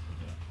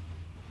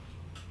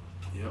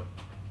 Yep.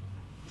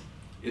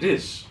 It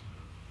is.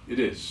 It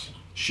is.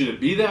 Should it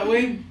be that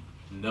way?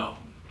 No.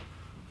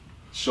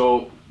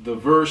 So the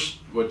verse,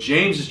 what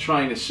James is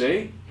trying to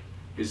say,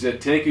 is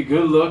that take a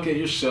good look at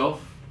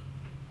yourself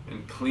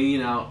and clean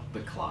out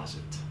the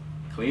closet.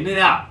 Clean it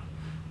out.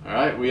 All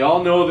right? We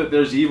all know that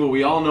there's evil.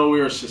 We all know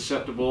we are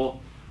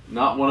susceptible.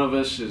 Not one of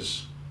us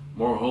is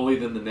more holy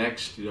than the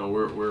next. You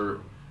know,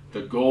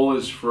 the goal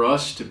is for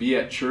us to be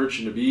at church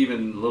and to be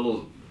even a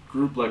little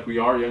group like we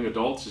are, young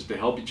adults, is to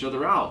help each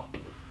other out.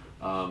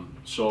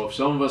 So if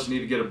some of us need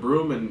to get a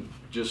broom and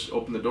just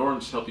open the door and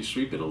just help you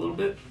sweep it a little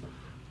bit,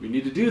 we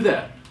need to do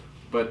that.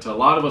 But a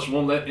lot of us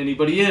won't let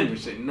anybody in. We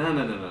say,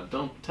 no,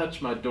 don't touch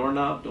my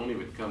doorknob. Don't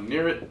even come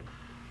near it.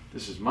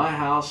 This is my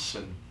house.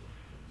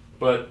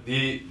 But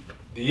the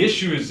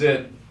issue is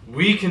that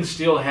we can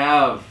still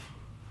have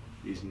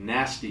these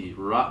nasty,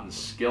 rotten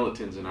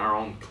skeletons in our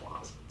own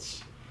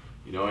closets.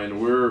 You know, and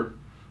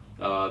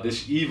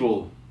this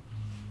evil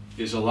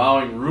is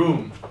allowing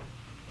room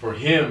for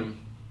him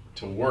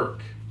to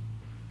work.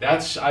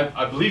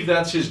 I believe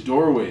that's his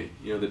doorway.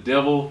 You know, the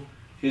devil,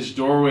 his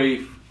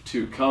doorway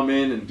to come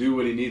in and do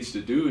what he needs to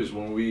do is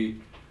when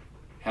we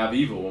have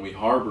evil, when we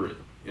harbor it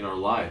in our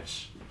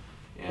lives.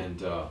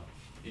 And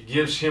it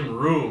gives him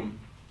room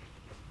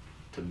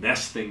to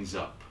mess things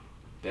up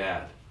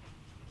bad.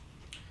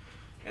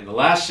 And the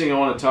last thing I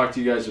want to talk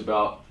to you guys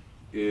about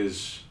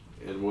is,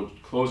 and we'll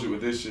close it with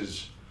this,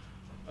 is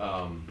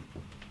I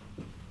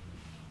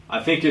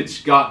think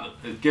it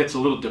gets a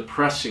little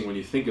depressing when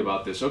you think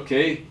about this.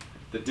 Okay,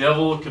 the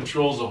devil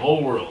controls the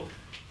whole world.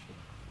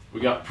 We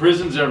got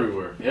prisons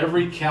everywhere.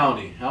 Every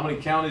county. How many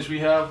counties we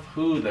have?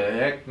 Who the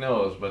heck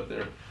knows? But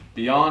they're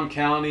beyond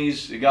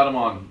counties. They got them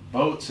on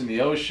boats in the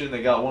ocean.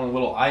 They got one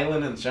little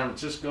island in San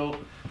Francisco.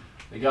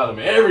 They got them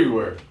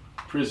everywhere.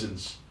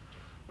 Prisons.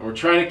 And we're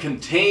trying to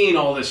contain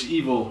all this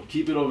evil.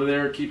 Keep it over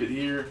there. Keep it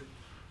here.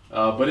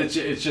 But it's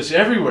just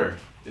everywhere.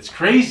 It's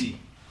crazy.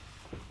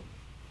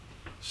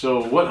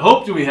 So what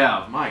hope do we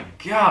have? My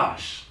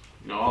gosh.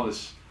 You know, all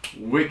this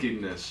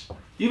wickedness.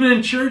 Even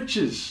in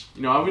churches.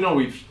 You know, we know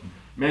we've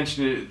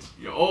mentioned it,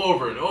 you know,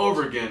 over and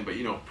over again, but,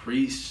 you know,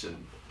 priests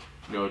and,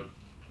 you know,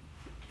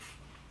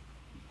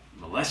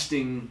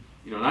 molesting,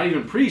 you know, not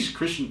even priests,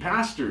 Christian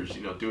pastors,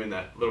 you know, doing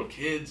that, little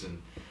kids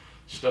and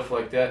stuff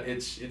like that.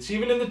 It's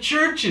even in the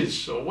churches.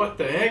 So what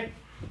the heck?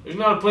 There's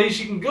not a place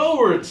you can go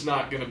where it's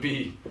not going to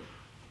be.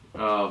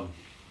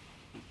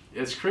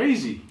 It's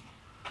crazy.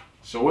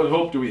 So what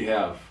hope do we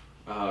have?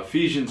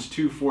 Ephesians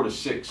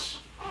 2:4-6.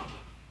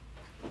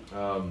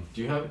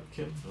 Do you have it,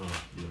 Kim? Oh,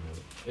 you don't have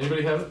it.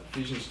 Anybody have it?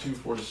 Ephesians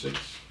 2:4-6.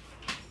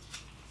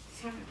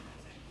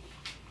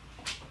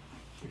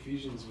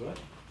 Ephesians what?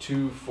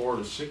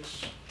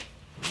 2:4-6.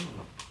 Oh.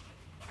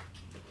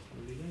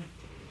 Read it.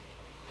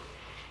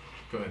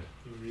 Go ahead.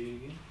 You read it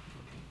again?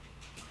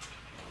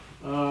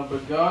 Okay.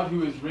 But God,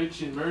 who is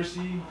rich in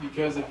mercy,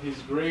 because of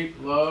his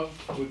great love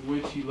with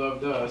which he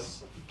loved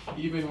us,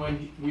 even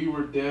when we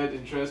were dead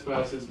in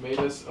trespasses, made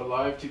us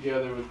alive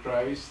together with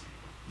Christ.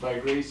 By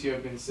grace you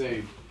have been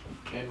saved,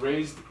 and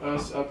raised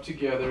us up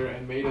together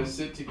and made us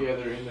sit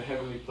together in the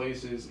heavenly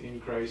places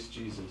in Christ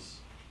Jesus.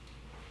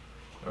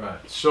 All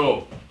right.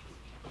 So,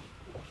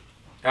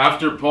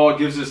 after Paul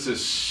gives us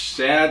this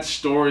sad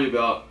story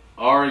about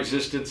our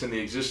existence and the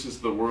existence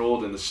of the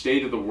world and the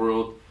state of the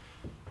world,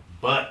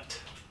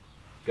 but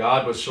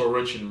God was so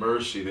rich in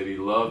mercy that he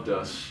loved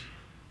us,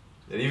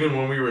 that even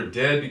when we were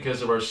dead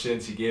because of our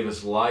sins, he gave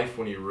us life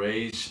when he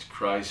raised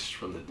Christ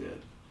from the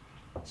dead.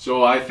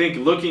 So I think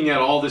looking at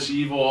all this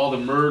evil, all the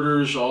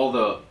murders, all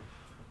the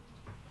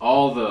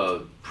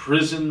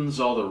prisons,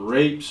 all the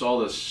rapes, all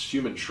the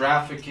human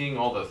trafficking,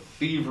 all the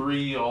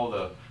thievery, all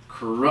the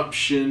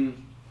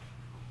corruption,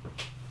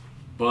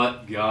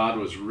 but God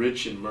was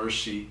rich in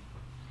mercy.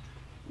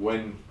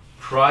 When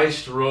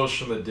Christ rose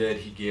from the dead,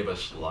 he gave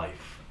us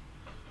life.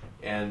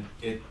 And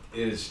it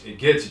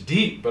gets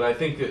deep, but I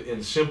think that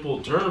in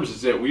simple terms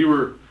is that we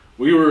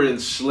were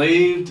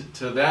enslaved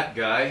to that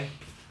guy,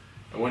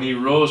 and when he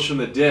rose from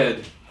the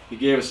dead, he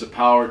gave us the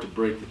power to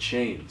break the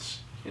chains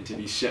and to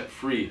be set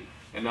free.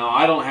 And now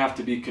I don't have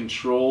to be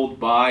controlled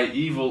by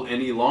evil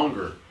any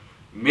longer.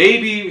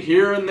 Maybe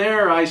here and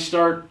there I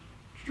start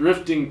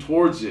drifting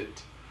towards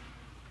it,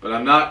 but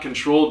I'm not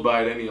controlled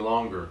by it any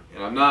longer,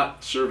 and I'm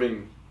not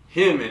serving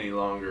him any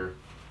longer.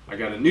 I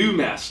got a new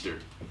master,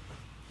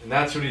 and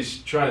that's what he's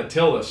trying to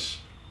tell us.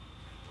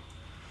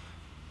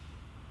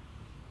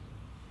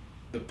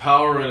 The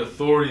power and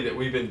authority that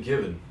we've been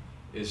given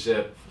is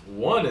that,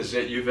 one is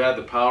that you've had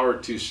the power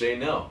to say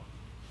no.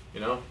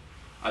 You know,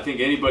 I think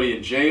anybody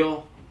in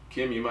jail,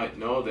 Kim, you might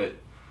know that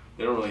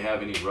they don't really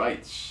have any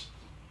rights.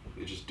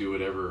 They just do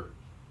whatever.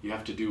 You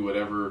have to do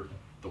whatever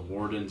the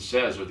warden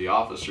says or the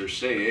officers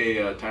say.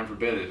 Hey, time for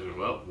bed.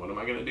 Well, what am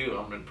I going to do?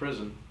 I'm in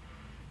prison.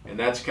 And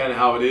that's kind of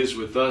how it is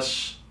with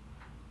us.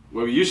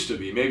 Where we used to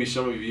be. Maybe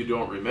some of you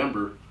don't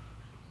remember.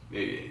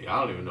 Maybe, I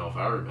don't even know if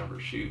I remember.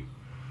 Shoot.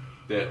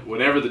 That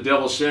whenever the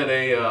devil said,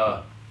 hey,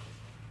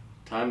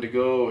 time to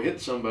go hit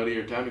somebody,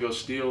 or time to go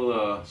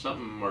steal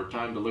something, or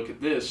time to look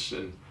at this,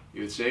 and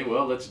you would say,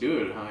 well, let's do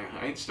it.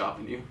 I ain't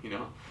stopping you, you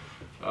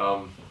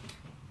know.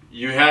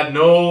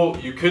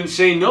 You couldn't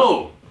say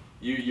no.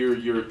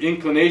 Your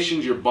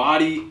inclinations, your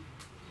body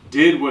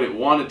did what it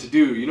wanted to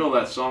do. You know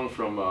that song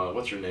from,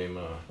 what's her name?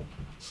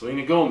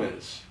 Selena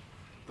Gomez.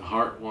 The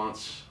heart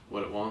wants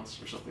what it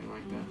wants, or something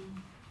like that.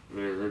 Have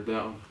you ever heard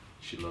that one?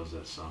 She loves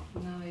that song.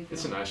 No, I don't.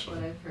 It's a nice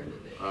one. But I've heard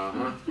of it.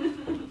 Uh-huh.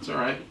 It's all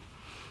right.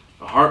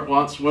 The heart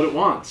wants what it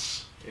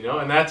wants, you know,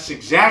 and that's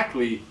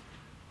exactly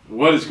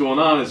what is going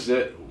on. Is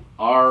that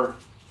the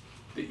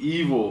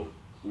evil,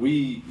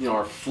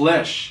 our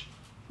flesh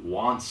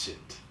wants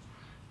it,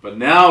 but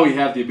now we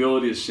have the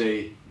ability to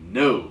say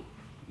no,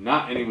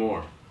 not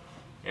anymore.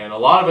 And a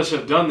lot of us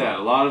have done that.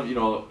 A lot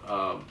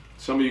of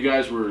some of you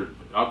guys were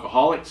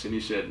alcoholics, and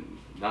you said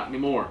not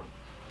anymore.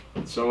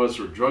 And some of us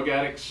were drug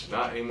addicts,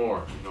 not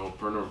anymore.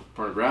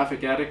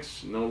 Pornographic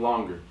addicts, no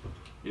longer.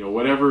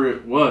 Whatever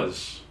it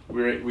was,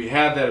 we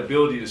have that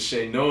ability to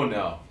say no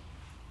now.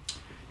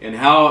 And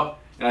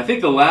I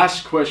think the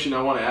last question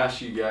I want to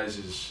ask you guys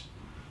is,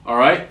 all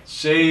right,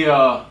 say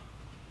the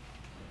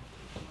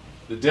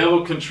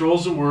devil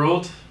controls the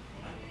world,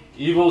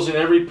 evil's in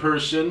every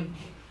person,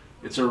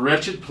 it's a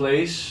wretched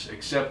place,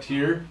 except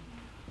here.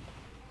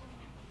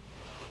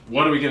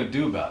 What are we going to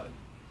do about it?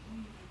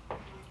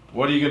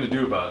 What are you going to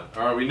do about it?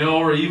 All right, we know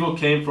where evil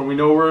came from. We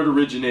know where it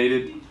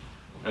originated.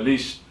 At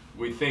least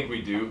we think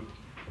we do.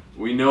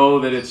 We know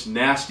that it's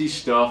nasty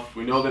stuff.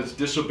 We know that it's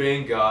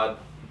disobeying God.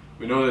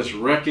 We know that it's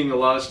wrecking a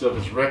lot of stuff.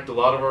 It's wrecked a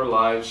lot of our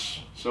lives.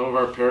 Some of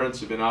our parents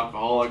have been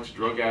alcoholics,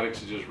 drug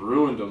addicts. It just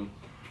ruined them.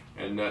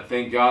 And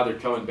thank God they're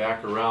coming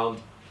back around.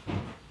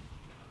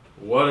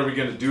 What are we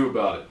going to do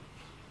about it?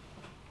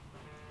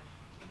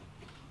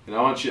 And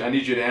I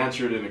need you to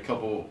answer it in a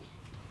couple.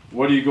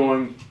 What are you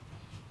going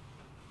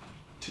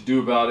to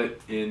do about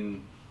it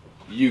in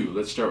you?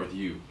 Let's start with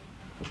you.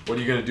 What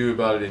are you going to do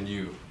about it in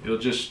you?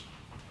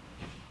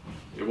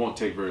 It won't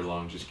take very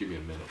long. Just give me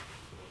a minute.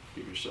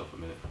 Give yourself a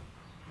minute.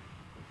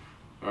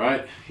 All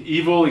right.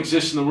 Evil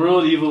exists in the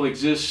world. Evil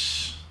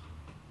exists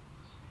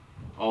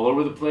all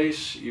over the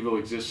place. Evil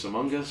exists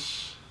among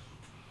us.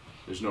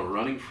 There's no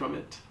running from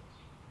it.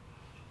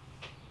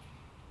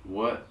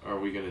 What are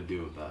we going to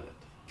do about it?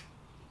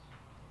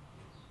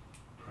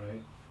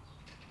 Pray.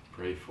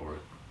 Pray for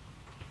it.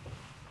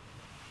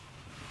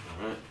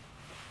 All right.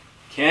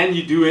 Can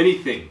you do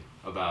anything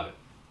about it?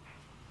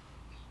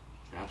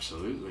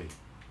 Absolutely.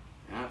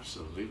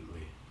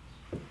 Absolutely.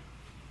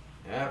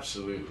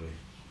 Absolutely.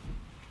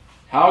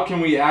 How can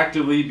we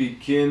actively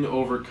begin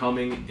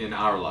overcoming in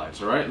our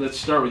lives? All right, let's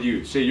start with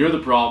you. Say you're the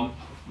problem.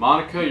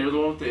 Monica, you're the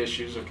one with the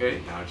issues,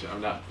 okay? No,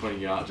 I'm not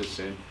pointing you out, just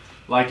saying.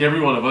 Like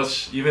every one of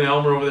us, even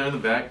Elmer over there in the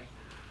back.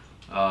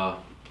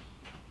 How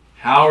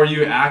are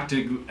you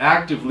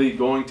actively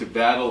going to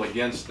battle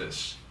against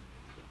this?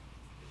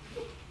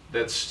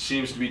 That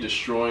seems to be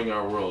destroying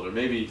our world, or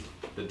maybe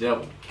the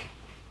devil.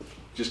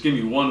 Just give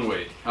me one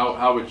way.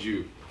 How would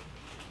you?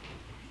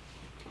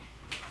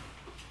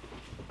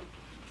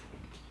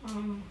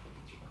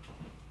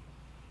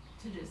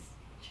 To just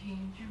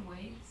change your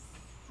ways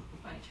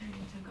by turning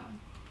to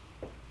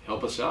God.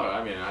 Help us out.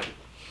 I mean,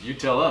 you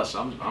tell us.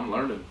 I'm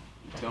learning.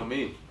 You tell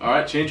me. All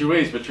right, change your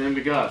ways, but turn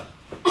to God.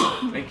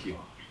 Thank you.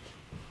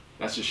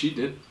 That's what she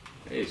did.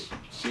 Hey,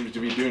 seems to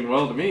be doing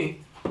well to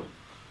me.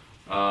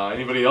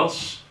 Anybody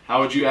else? How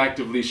would you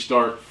actively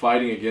start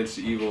fighting against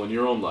the evil in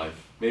your own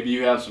life? Maybe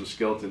you have some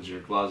skeletons in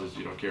your closets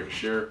you don't care to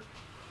share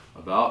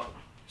about.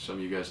 Some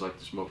of you guys like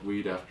to smoke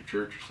weed after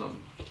church or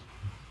something.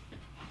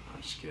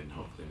 I'm just kidding.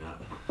 Hopefully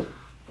not.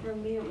 For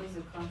me, it was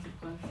the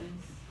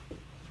consequences.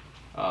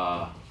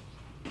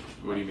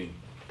 What do you mean?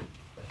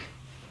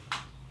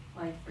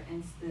 Like, for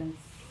instance,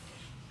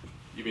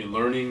 You mean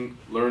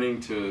learning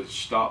to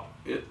stop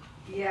it?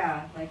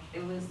 Yeah, like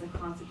it was the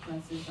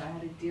consequences I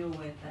had to deal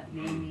with that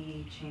made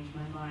me change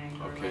my mind,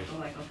 or Okay.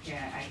 okay,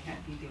 I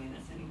can't be doing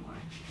this anymore.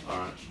 All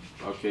right.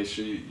 Okay,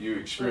 so you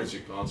experience the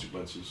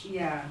consequences,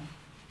 Yeah.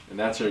 and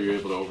that's how you're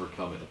able to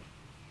overcome it.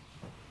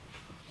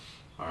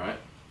 All right.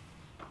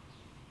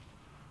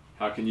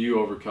 How can you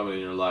overcome it in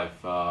your life?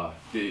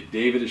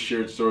 David has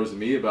shared stories to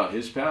me about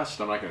his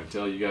past. I'm not going to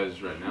tell you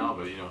guys right now,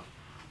 but you know,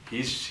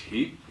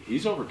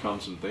 he's overcome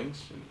some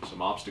things, and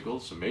some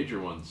obstacles, some major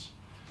ones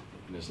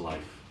in his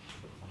life.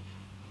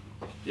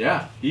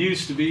 Yeah, he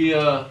used to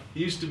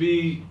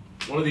be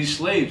one of these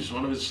slaves,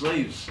 one of his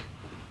slaves,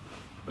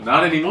 but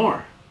not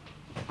anymore.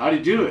 How'd he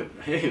do it?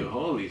 Hey,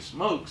 holy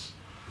smokes!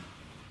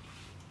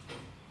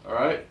 All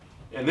right,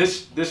 and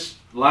this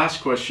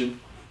last question,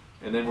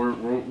 and then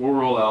we'll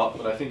roll out.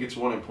 But I think it's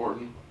one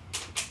important.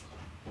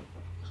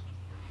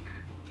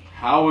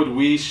 How would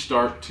we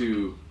start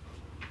to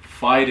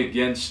fight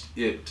against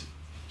it?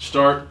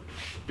 Start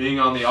being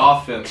on the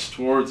offense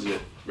towards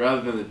it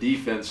rather than the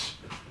defense.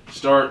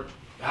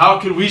 How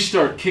could we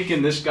start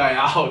kicking this guy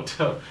out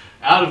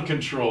of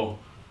control?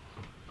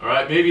 All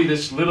right, maybe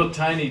this little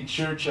tiny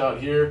church out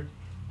here.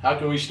 How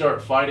can we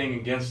start fighting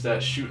against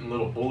that, shooting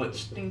little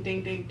bullets? Ding,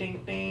 ding, ding,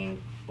 ding,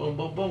 ding. Boom,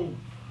 boom, boom.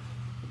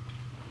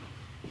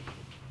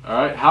 All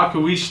right, how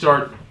can we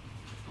start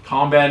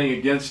combating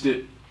against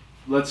it?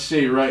 Let's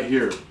say right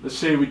here. Let's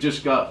say we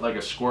just got like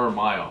a square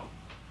mile.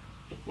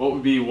 What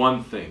would be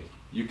one thing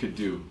we could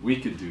do,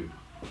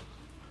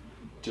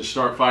 to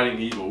start fighting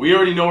evil? We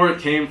already know where it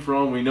came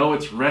from. We know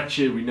it's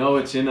wretched. We know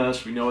it's in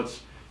us. We know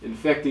it's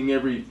infecting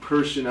every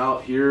person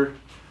out here,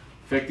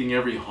 affecting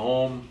every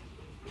home.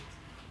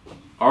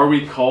 Are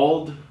we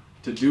called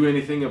to do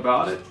anything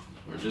about it,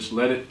 or just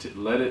let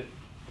it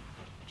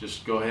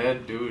just go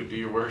ahead, do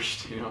your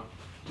worst, you know?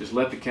 Just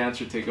let the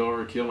cancer take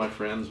over, kill my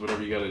friends,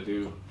 whatever you got to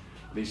do.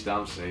 At least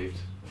I'm saved.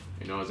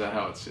 You know, is that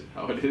how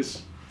it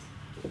is?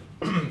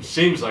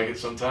 Seems like it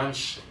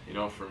sometimes, you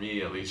know, for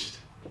me at least.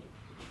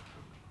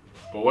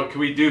 But what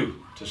can we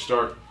do to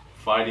start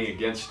fighting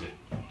against it?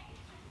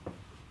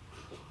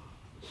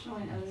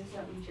 Showing others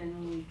that we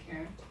genuinely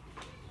care.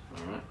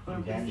 All right. Or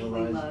basically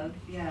Evangelizing. love.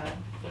 Yeah.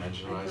 Like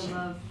Evangelizing. the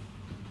love.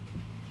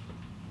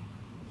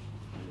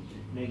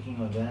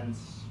 Making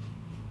events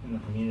in the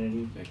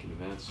community. Making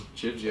events.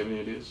 Chibs, do you have any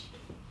ideas?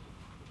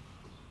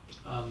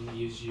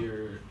 Use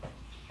your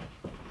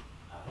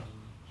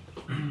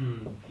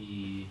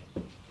the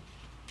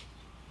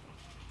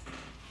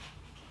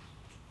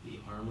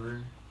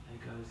armor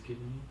that God has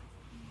given you.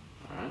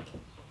 All right.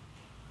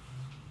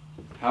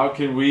 How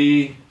can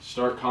we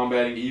start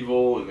combating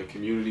evil in the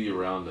community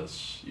around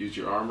us? Use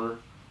your armor,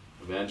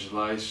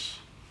 evangelize.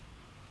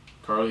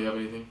 Carl, you have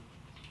anything?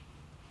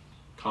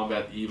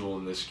 Combat evil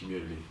in this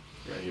community,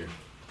 right here.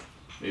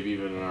 Maybe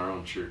even in our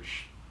own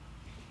church.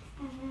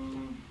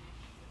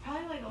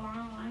 Probably like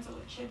along the lines of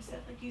what Chip said,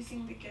 like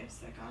using the gifts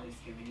that God has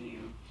given you.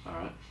 All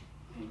right.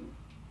 And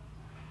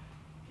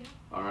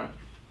All right.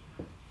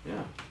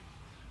 Yeah.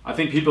 I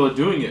think people are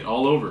doing it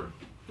all over.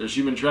 There's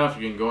human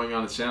trafficking going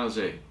on in San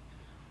Jose.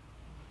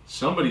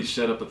 Somebody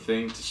set up a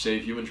thing to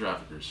save human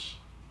traffickers.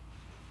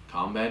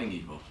 Combating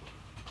evil.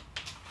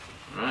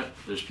 All right.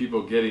 There's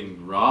people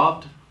getting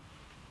robbed.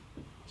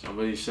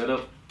 Somebody set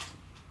up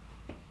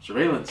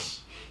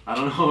surveillance. I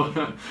don't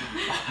know.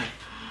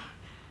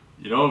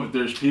 You know, if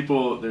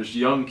there's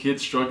young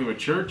kids struggling with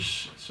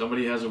church.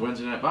 Somebody has a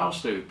Wednesday night Bible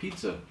study with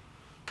pizza,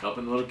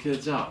 helping the little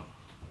kids out.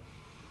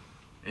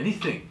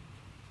 Anything.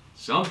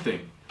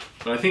 Something.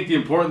 But I think the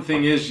important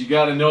thing is you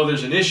got to know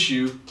there's an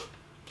issue.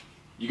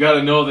 You got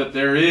to know that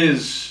there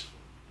is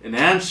an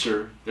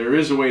answer. There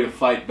is a way to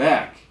fight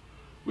back.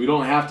 We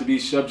don't have to be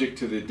subject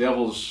to the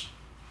devil's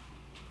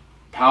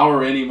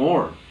power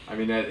anymore. I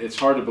mean, it's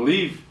hard to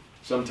believe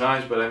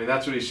sometimes, but I mean,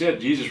 that's what he said.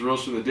 Jesus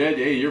rose from the dead.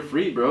 Hey, you're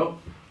free, bro.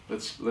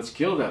 Let's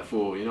kill that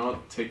fool. You know,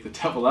 take the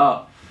devil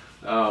out.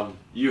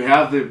 You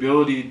have the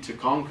ability to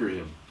conquer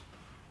him.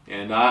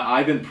 And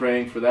I've been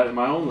praying for that in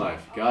my own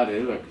life. God,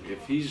 look,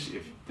 if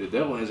the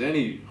devil has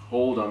any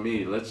hold on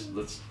me,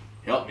 let's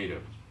help me to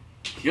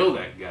kill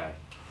that guy.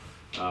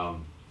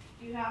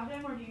 do you have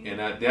them, or do you?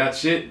 And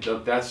that's it.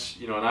 That's,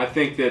 you know, and I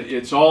think that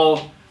it's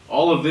all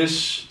of this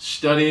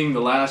studying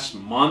the last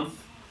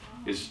month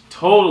is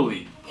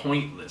totally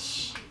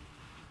pointless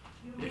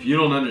if you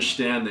don't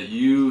understand that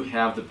you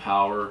have the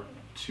power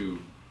to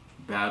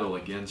battle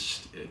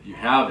against it. You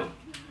have it.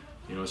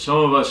 You know, some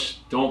of us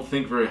don't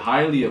think very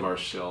highly of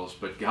ourselves,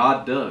 but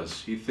God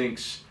does. He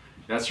thinks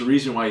that's the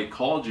reason why He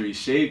called you, He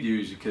saved you,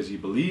 is because He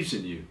believes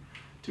in you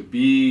to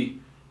be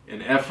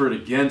an effort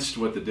against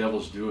what the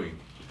devil's doing.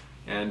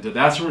 And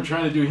that's what we're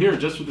trying to do here,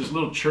 just with this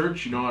little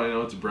church. You know, I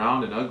know it's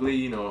brown and ugly,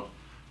 you know,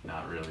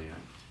 not really.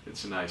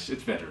 It's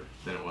better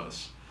than it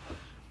was.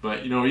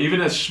 But, you know,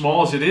 even as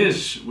small as it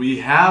is, we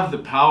have the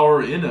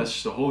power in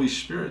us, the Holy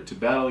Spirit, to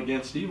battle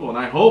against evil. And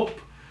I hope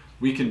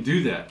we can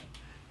do that.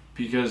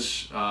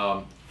 Because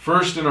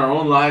first in our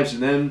own lives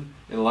and then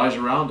in the lives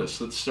around us,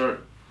 let's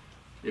start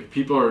if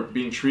people are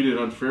being treated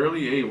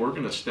unfairly, hey, we're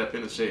going to step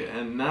in and say,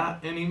 and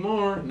not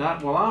anymore,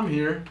 not while I'm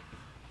here.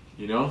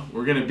 You know,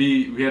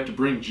 we have to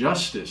bring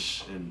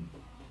justice. And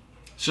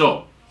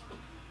so,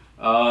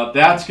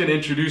 that's going to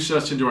introduce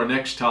us into our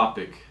next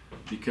topic,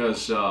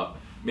 because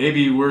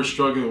maybe we're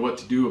struggling with what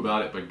to do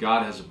about it, but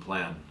God has a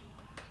plan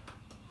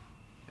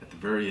at the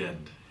very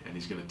end, and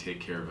He's going to take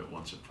care of it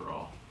once and for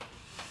all.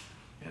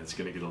 And it's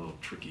going to get a little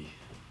tricky,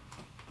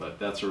 but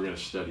that's what we're going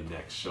to study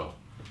next. So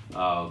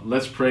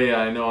let's pray.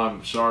 I know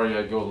I'm sorry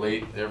I go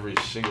late every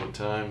single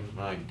time.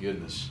 My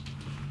goodness.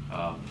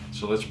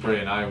 So let's pray,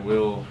 and I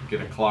will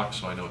get a clock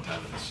so I know what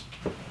time it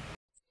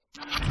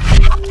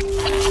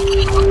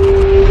is.